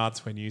it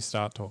starts when you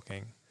start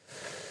talking.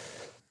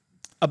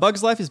 A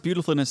Bug's Life is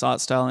beautiful in its art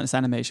style and its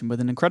animation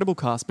with an incredible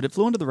cast, but it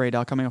flew under the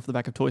radar coming off the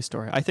back of Toy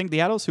Story. I think the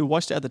adults who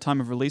watched it at the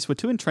time of release were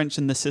too entrenched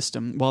in the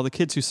system, while the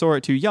kids who saw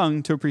it too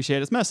young to appreciate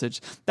its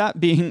message. That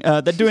being,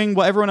 that doing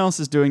what everyone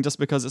else is doing just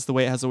because it's the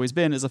way it has always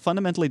been is a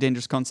fundamentally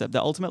dangerous concept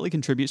that ultimately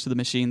contributes to the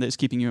machine that is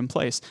keeping you in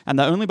place, and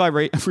that only by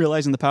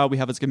realizing the power we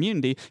have as a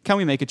community can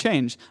we make a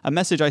change, a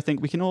message I think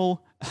we can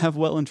all have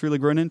well and truly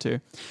grown into.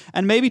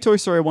 And maybe Toy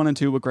Story 1 and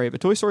 2 were great, but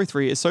Toy Story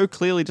 3 is so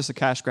clearly just a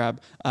cash grab,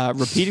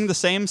 repeating the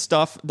same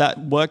stuff that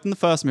worked in the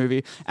first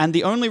movie, and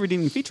the only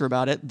redeeming feature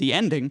about it, the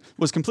ending,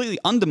 was completely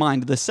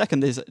undermined the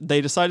second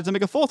they decided to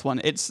make a fourth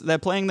one. They're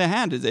playing their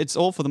hand. It's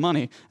all for the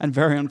money, and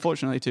very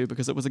unfortunately too,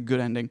 because it was a good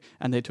ending,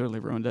 and they totally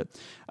ruined it.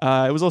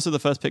 It was also the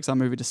first Pixar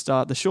movie to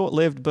start the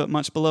short-lived but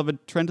much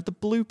beloved trend of the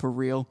blooper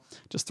reel.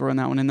 Just throwing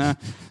that one in there.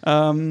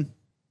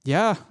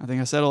 Yeah, I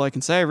think I said all I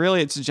can say.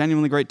 Really, it's a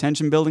genuinely great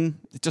tension building.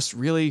 It's just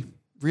really,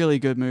 really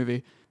good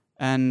movie.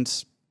 And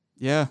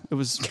yeah, it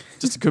was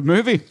just a good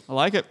movie. I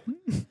like it.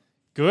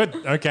 Good.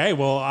 Okay,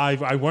 well,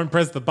 I won't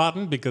press the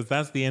button because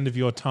that's the end of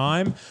your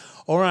time.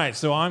 All right,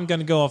 so I'm going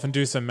to go off and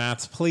do some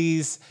maths.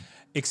 Please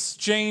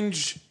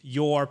exchange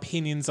your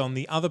opinions on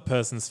the other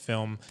person's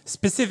film,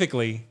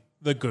 specifically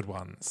the good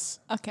ones.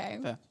 Okay.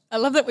 Yeah. I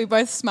love that we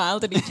both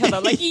smiled at each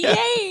other like,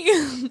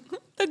 yay!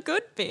 The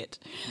good bit.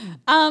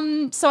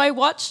 So I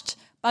watched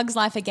Bug's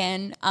Life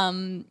again.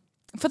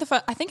 For the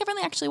first, I think I've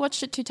only actually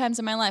watched it 2 times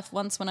in my life.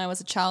 Once when I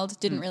was a child,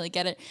 didn't really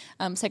get it.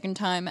 Second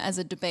time as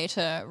a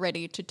debater,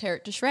 ready to tear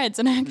it to shreds.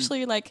 And I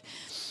actually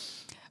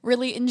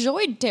really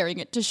enjoyed tearing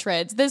it to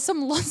shreds. There's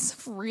lots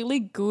of really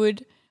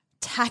good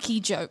tacky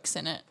jokes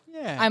in it.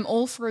 Yeah. I'm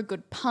all for a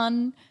good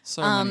pun.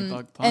 So many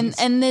bug puns.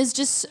 And there's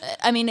just,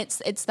 I mean,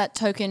 it's that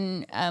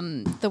token,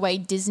 the way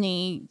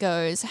Disney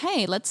goes,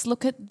 hey, let's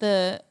look at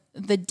the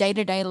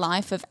day-to-day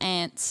life of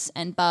ants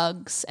and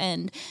bugs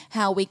and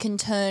how we can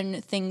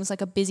turn things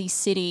like a busy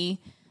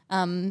city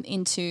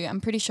into,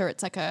 I'm pretty sure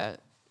it's like a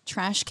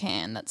trash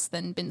can that's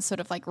then been sort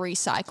of like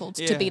recycled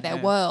to be their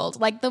world.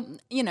 Like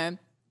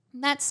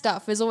that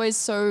stuff is always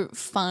so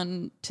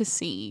fun to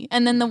see.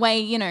 And then the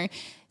way,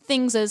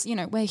 things as,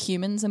 we're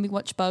humans and we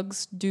watch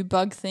bugs do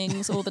bug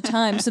things all the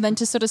time. So then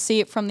to sort of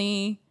see it from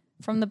the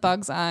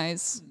bug's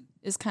eyes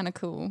is kind of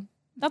cool.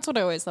 That's what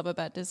I always love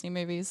about Disney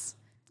movies.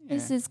 Yeah.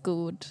 This is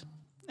good.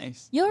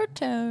 Nice. Your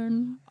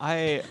turn.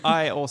 I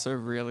also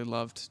really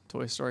loved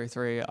Toy Story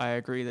 3. I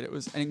agree that it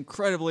was an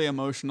incredibly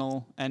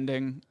emotional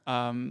ending.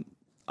 The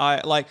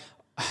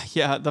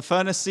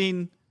furnace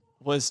scene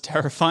was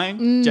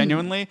terrifying,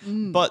 genuinely.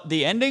 But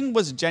the ending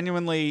was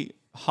genuinely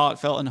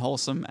heartfelt and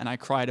wholesome, and I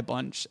cried a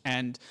bunch.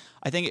 And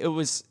I think it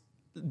was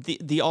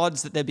the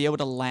odds that they'd be able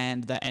to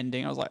land that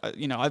ending. I was like,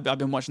 I've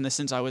been watching this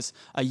since I was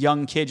a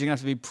young kid. You're gonna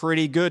have to be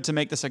pretty good to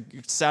make this a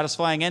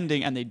satisfying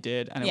ending, and they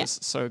did, and it was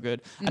so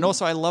good. And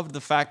also, I loved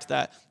the fact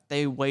that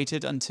they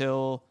waited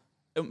until,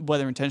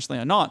 whether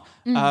intentionally or not,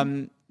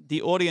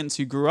 the audience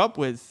who grew up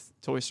with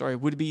Toy Story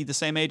would be the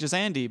same age as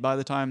Andy by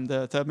the time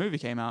the third movie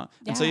came out.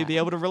 And so you'd be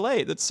able to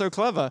relate. That's so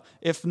clever.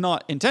 If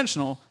not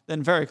intentional,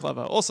 then very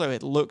clever. Also,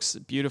 it looks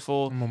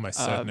beautiful. I'm almost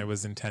certain it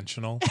was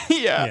intentional.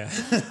 Yeah.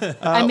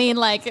 I mean,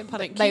 like,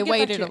 they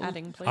waited.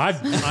 Adding, please.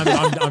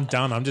 I'm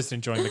done. I'm just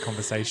enjoying the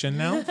conversation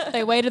now.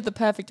 They waited the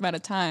perfect amount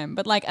of time.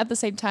 But like at the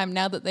same time,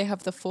 now that they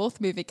have the fourth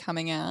movie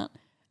coming out,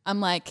 I'm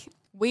like,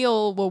 we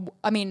all were,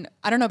 I mean,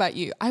 I don't know about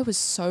you. I was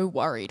so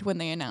worried when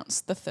they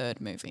announced the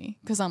third movie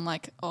because I'm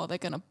like, oh, they're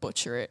going to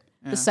butcher it.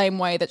 The same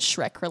way that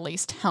Shrek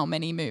released how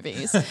many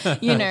movies,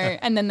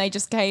 and then they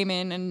just came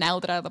in and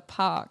nailed it out of the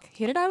park.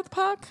 Hit it out of the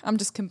park? I'm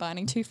just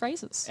combining two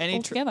phrases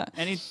altogether.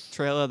 Any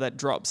trailer that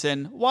drops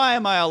in, why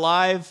am I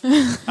alive?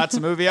 That's a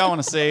movie I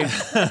want to see.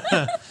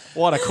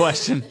 What a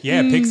question.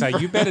 Yeah,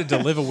 Pixar, you better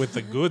deliver with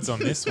the goods on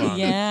this one.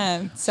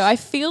 Yeah. So I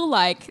feel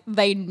like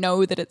they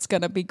know that it's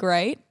going to be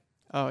great.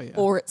 Oh, yeah.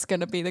 Or it's going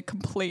to be the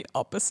complete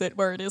opposite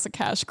where it is a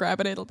cash grab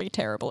and it'll be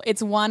terrible.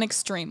 It's one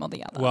extreme or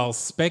the other. Well,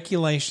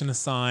 speculation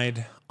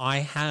aside, I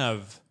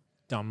have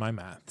done my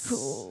maths.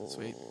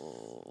 Sweet.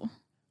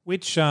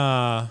 Which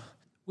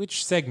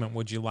segment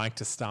would you like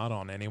to start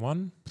on?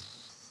 Anyone?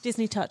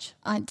 Disney Touch.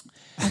 I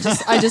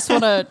just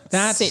want to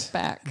sit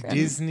back. And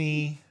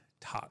Disney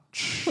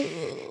Touch.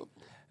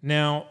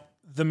 Now,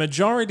 the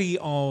majority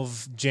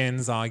of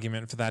Jen's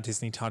argument for that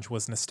Disney Touch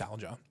was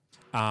nostalgia.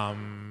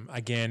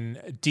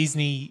 Again,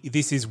 Disney,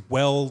 this is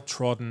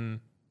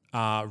well-trodden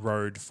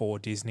road for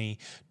Disney.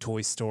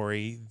 Toy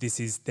Story, this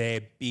is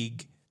their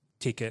big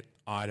ticket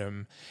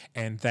item,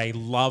 and they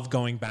love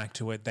going back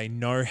to it. They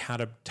know how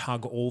to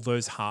tug all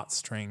those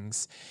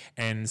heartstrings,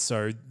 and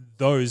so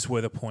those were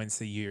the points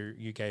that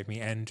you gave me.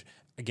 And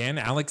again,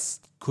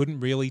 Alex couldn't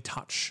really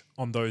touch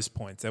on those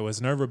points. There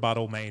was no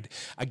rebuttal made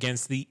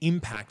against the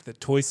impact that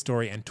Toy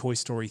Story and Toy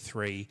Story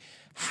 3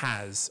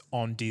 has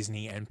on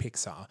Disney and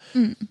Pixar.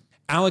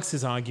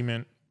 Alex's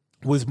argument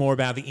was more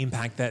about the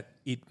impact that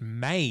it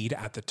made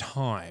at the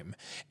time.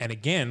 And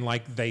again,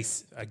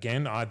 this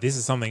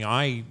is something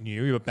I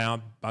knew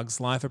about Bugs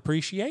Life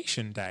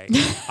Appreciation Day.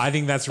 I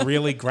think that's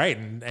really great.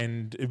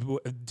 And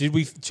did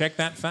we check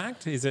that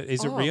fact? Is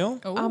it real?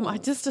 I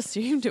just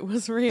assumed it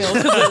was real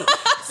because it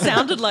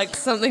sounded like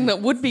something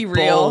that would be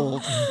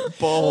real.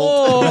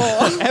 Bold.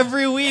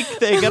 Every week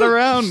they get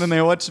around and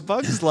they watch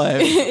Bugs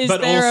Life. Is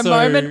But there also-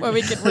 a moment where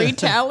we can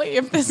retally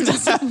if this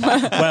doesn't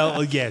work?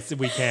 Well, yes,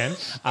 we can.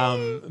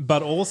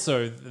 But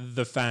also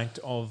the fact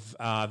of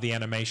the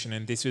animation,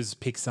 and this was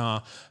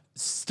Pixar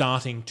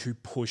starting to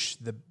push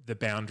the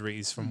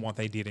boundaries from what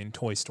they did in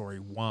Toy Story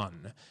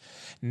 1.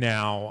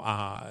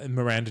 Now,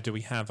 Miranda, do I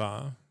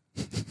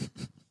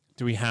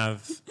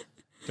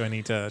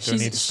need to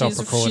stop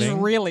recording? She's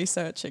really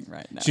searching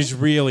right now. She's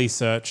really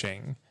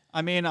searching.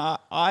 I mean,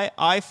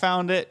 I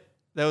found it.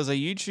 There was a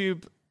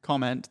YouTube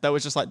comment that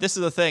was just like, this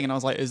is a thing. And I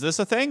was like, is this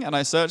a thing? And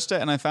I searched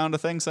it and I found a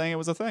thing saying it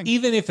was a thing.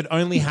 Even if it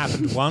only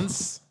happened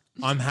once,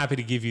 I'm happy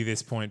to give you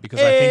this point because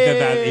I think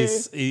that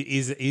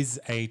is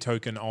a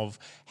token of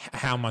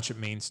how much it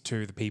means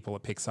to the people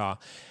at Pixar.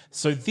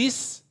 So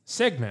this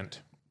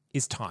segment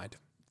is tied.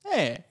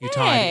 Hey. You're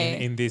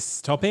tied in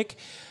this topic.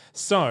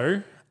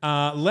 So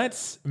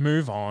let's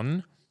move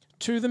on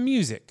to the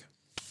music.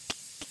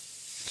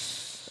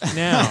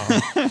 Now,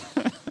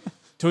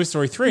 Toy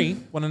Story 3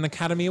 won an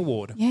Academy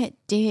Award Yeah, it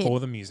did. for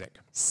the music.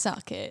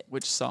 Suck it.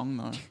 Which song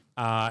though?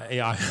 For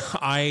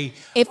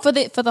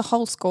the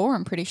whole score,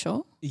 I'm pretty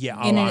sure.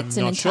 Yeah, In I'm its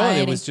not sure. It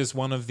entirety. was just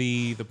one of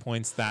the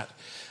points that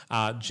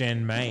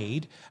Jen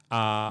made.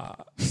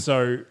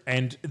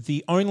 And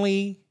the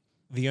only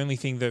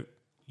thing that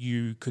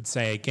you could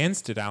say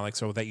against it,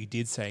 Alex, or that you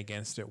did say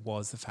against it,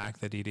 was the fact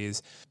that it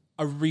is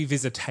a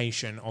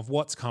revisitation of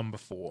what's come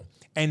before,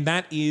 and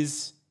that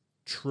is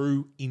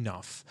true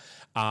enough.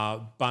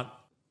 But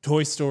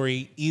Toy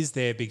Story is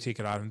their big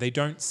ticket item. They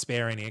don't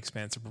spare any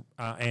expense,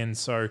 and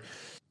so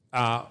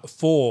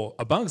for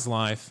A Bug's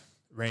Life,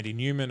 Randy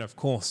Newman, of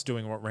course,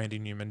 doing what Randy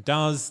Newman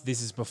does.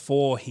 This is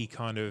before he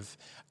kind of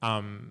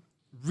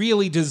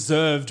really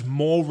deserved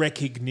more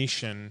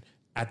recognition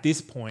at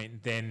this point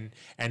and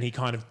he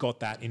kind of got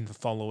that in the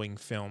following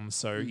film.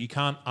 So you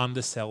can't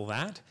undersell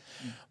that.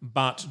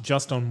 But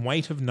just on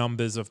weight of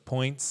numbers of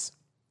points,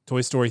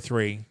 Toy Story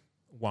 3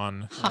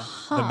 won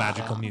the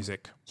magical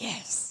music.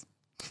 Yes.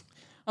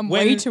 I'm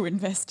When- way too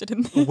invested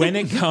in this. When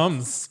it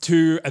comes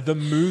to the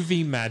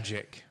movie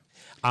magic,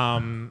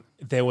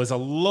 there was a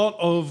lot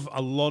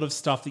of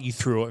stuff that you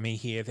threw at me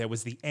here. There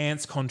was the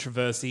ants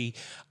controversy.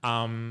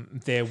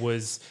 There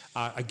was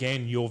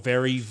again your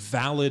very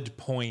valid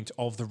point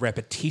of the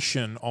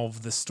repetition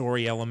of the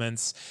story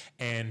elements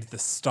and the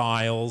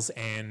styles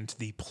and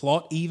the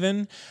plot,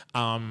 even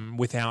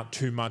without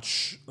too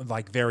much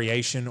like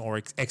variation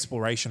or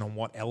exploration on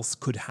what else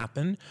could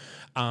happen.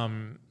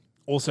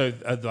 also,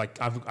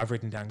 like I've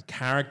written down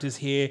characters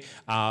here,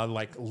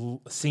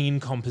 scene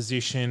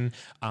composition,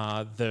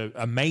 the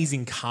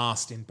amazing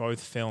cast in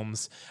both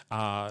films.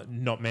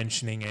 Not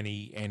mentioning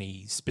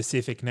any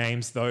specific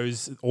names.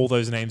 All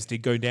those names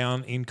did go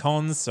down in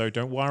cons, so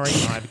don't worry.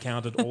 I've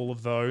counted all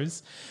of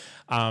those.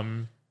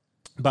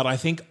 But I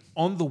think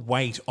on the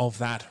weight of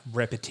that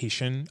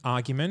repetition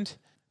argument,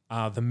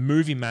 the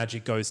movie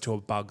magic goes to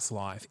A Bug's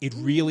Life. It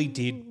really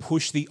did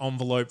push the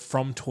envelope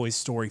from Toy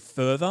Story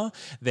further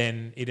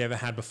than it ever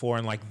had before.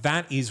 And like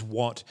that is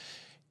what,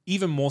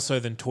 even more so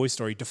than Toy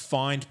Story,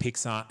 defined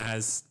Pixar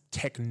as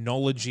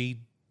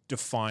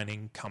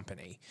technology-defining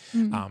company,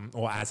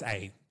 or as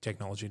a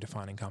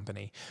technology-defining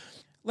company.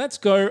 Let's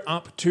go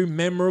up to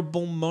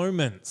memorable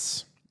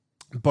moments.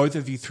 Both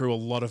of you threw a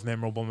lot of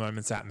memorable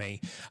moments at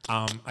me.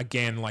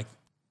 Again, like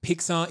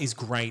Pixar is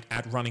great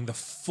at running the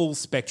full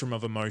spectrum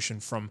of emotion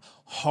from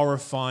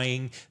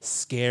horrifying,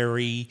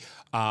 scary,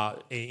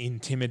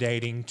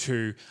 intimidating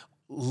to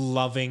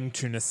loving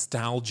to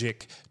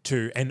nostalgic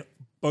to, and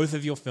both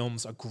of your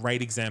films are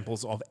great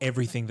examples of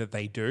everything that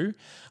they do.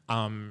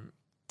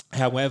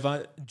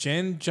 However,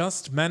 Jen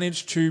just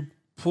managed to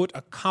put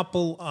a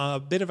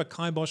bit of a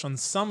kibosh on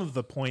some of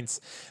the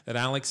points that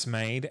Alex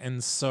made,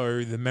 and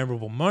so the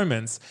memorable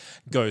moments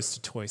goes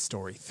to Toy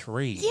Story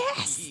 3.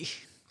 Yes!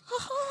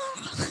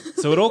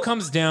 So it all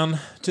comes down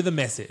to the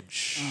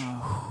message.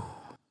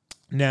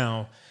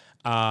 Now,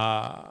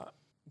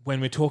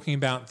 when we're talking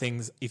about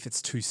things, if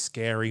it's too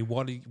scary,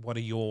 what is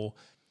your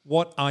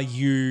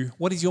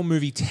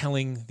movie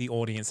telling the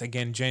audience?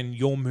 Again, Jen,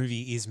 your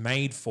movie is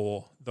made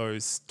for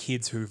those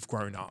kids who've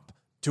grown up.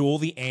 To all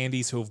the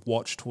Andys who have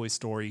watched Toy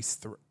Story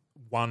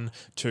 1,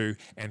 2,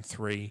 and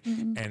 3.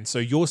 And so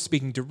you're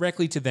speaking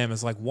directly to them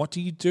as like, what do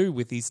you do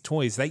with these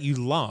toys that you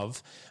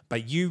love,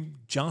 but you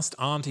just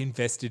aren't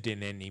invested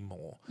in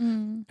anymore?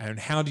 And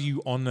how do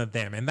you honor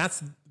them? And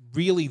that's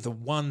really the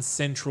one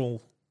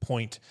central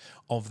point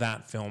of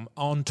that film,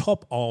 on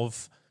top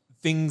of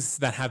things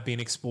that have been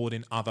explored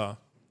in other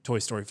Toy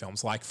Story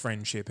films, like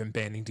friendship and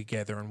banding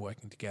together and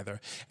working together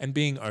and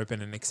being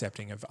open and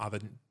accepting of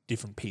other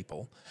different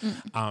people.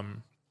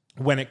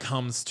 When it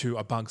comes to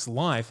A Bug's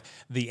Life,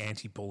 the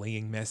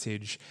anti-bullying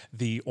message,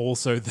 you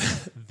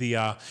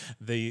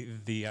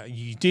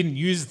didn't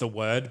use the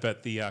word,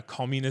 but the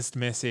communist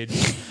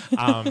message,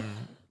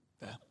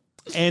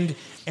 and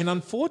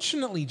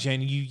unfortunately,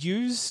 Jen, you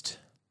used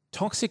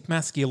toxic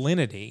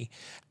masculinity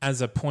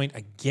as a point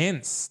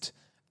against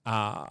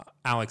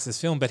Alex's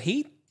film, but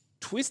he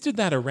twisted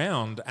that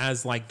around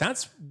as like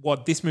that's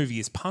what this movie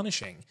is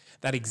punishing,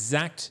 that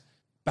exact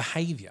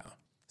behavior.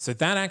 So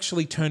that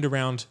actually turned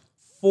around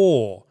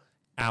for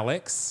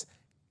Alex,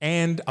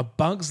 and A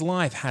Bug's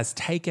Life has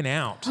taken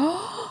out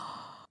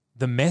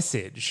the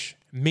message,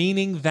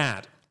 meaning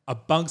that A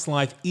Bug's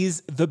Life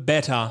is the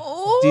better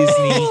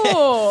Disney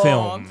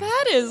film.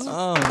 That is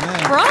Oh,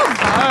 man. bravo.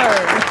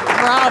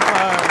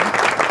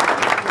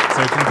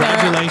 So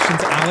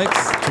congratulations, Alex,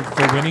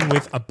 for winning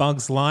with A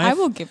Bug's Life. I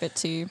will give it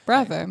to you.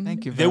 Bravo.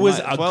 Thank you very There was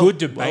much. a good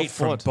debate well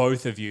from fought.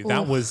 both of you.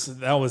 That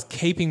was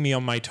keeping me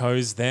on my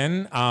toes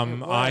then.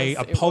 I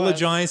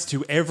apologize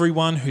to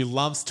everyone who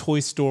loves Toy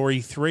Story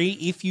 3.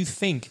 If you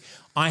think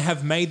I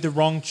have made the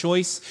wrong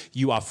choice,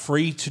 you are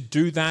free to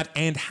do that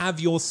and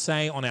have your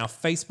say on our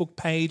Facebook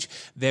page.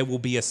 There will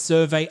be a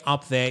survey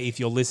up there if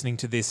you're listening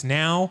to this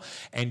now,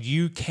 and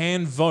you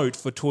can vote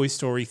for Toy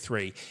Story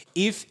 3.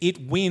 If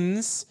it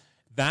wins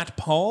that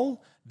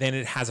poll, then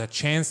it has a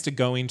chance to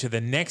go into the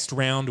next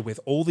round with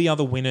all the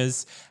other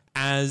winners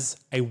as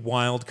a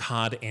wild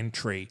card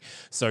entry.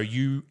 So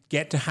you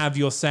get to have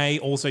your say.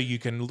 Also, you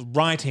can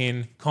write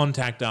in,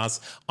 contact us.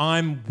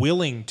 I'm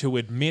willing to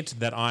admit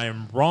that I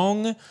am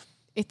wrong.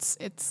 It's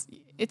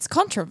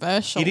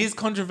controversial. It is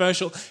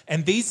controversial.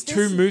 And these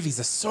two movies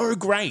are so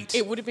great.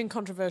 It would have been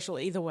controversial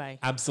either way.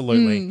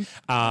 Absolutely.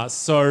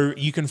 So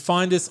you can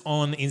find us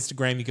on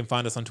Instagram, you can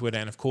find us on Twitter,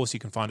 and of course you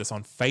can find us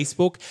on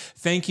Facebook.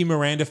 Thank you,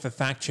 Miranda, for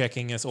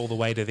fact-checking us all the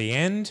way to the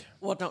end.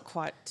 Well, not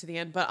quite to the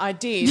end, but I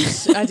did.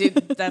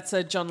 That's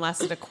a John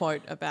Lasseter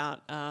quote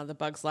about the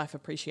Bug's Life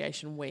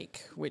Appreciation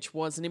Week, which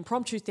was an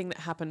impromptu thing that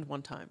happened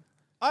one time.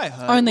 I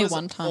heard Only it was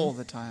one time. all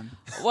the time.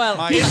 Well,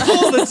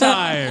 All the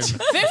time. 52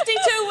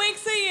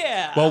 weeks a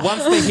year. Well,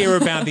 once they hear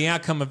about the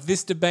outcome of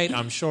this debate,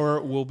 I'm sure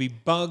it will be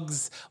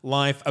Bug's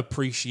Life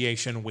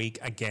Appreciation Week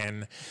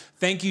again.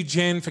 Thank you,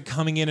 Jen, for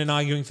coming in and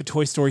arguing for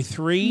Toy Story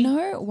 3.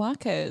 No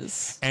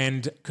workers.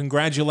 And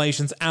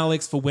congratulations,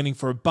 Alex, for winning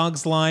for A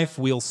Bug's Life.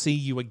 We'll see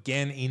you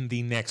again in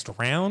the next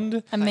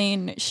round. I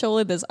mean,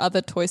 surely there's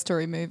other Toy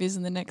Story movies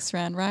in the next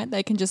round, right?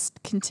 They can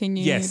just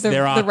continue Yes, the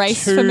there are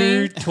race for two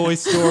me. Toy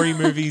Story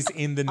movies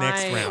in the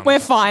next round. We're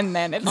fine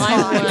then. It's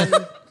fine.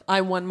 I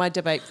won my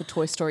debate for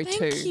Toy Story 2.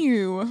 Thank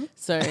you.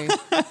 So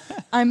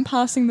I'm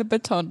passing the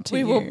baton to we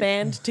you. will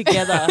band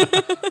together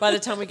by the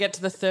time we get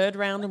to the third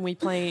round and we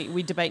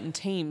debate in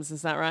teams.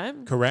 Is that right?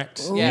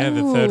 Correct. Yeah,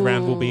 the third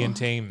round will be in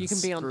teams. You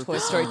can be on Toy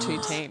Story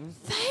 2 team.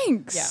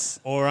 Thanks.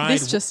 All right.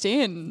 This just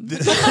in.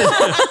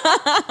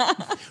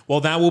 Well,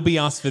 that will be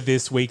us for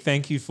this week.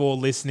 Thank you for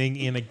listening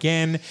in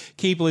again.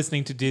 Keep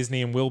listening to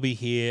Disney, and we'll be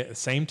here at the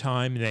same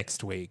time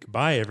next week.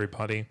 Bye,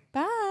 everybody.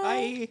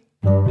 Bye.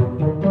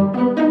 Bye.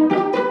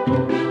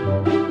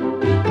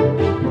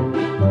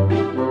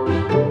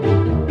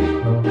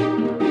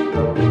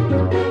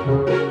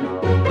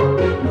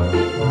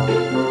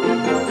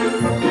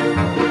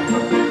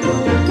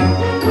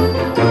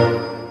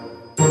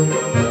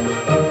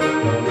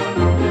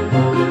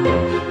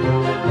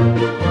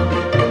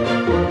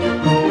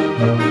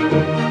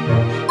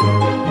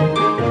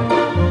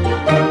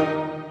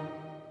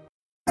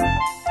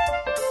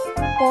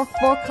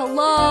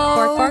 Hello.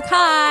 Bork, bork,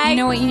 hi. You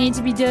know what you need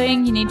to be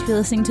doing? You need to be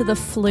listening to the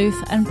Floof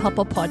and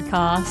Papa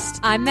podcast.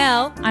 I'm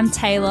Mel. I'm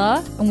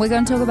Taylor, and we're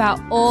going to talk about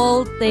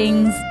all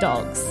things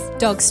dogs.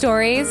 Dog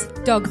stories,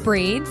 dog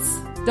breeds,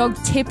 Dog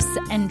tips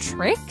and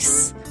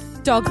tricks.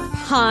 dog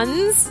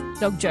puns,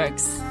 Dog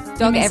jokes. dog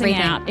You're missing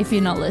everything. out if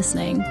you're not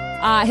listening.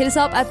 Hit us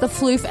up at the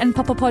Floof and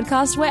Papa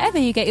podcast wherever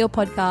you get your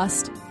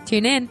podcast.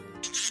 Tune in.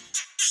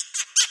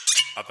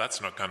 A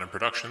That's Not Canon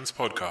Productions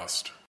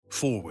podcast.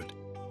 Forward.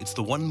 It's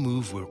the one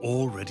move we're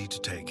all ready to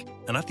take.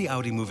 And at the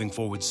Audi Moving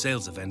Forward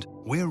sales event,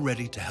 we're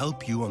ready to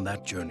help you on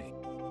that journey.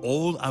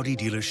 All Audi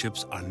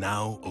dealerships are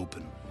now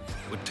open,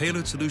 with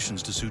tailored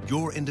solutions to suit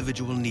your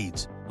individual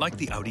needs, like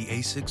the Audi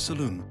A6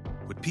 Saloon,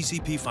 with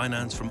PCP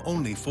finance from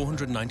only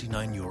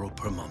 €499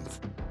 per month.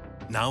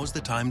 Now is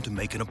the time to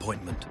make an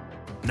appointment.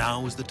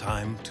 Now is the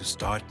time to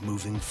start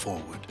moving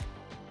forward.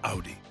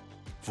 Audi.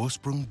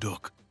 Vorsprung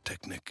durch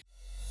Technik.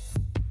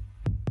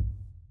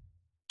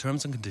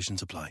 Terms and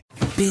conditions apply.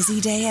 Busy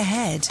day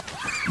ahead?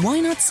 Why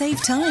not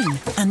save time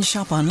and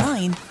shop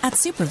online at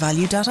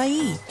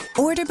supervalue.ie?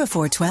 Order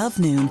before 12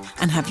 noon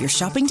and have your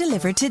shopping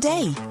delivered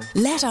today.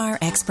 Let our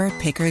expert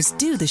pickers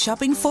do the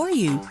shopping for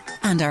you,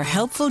 and our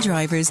helpful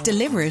drivers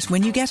deliver it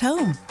when you get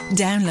home.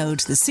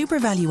 Download the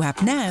SuperValue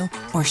app now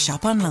or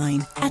shop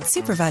online at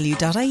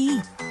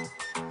supervalue.ie.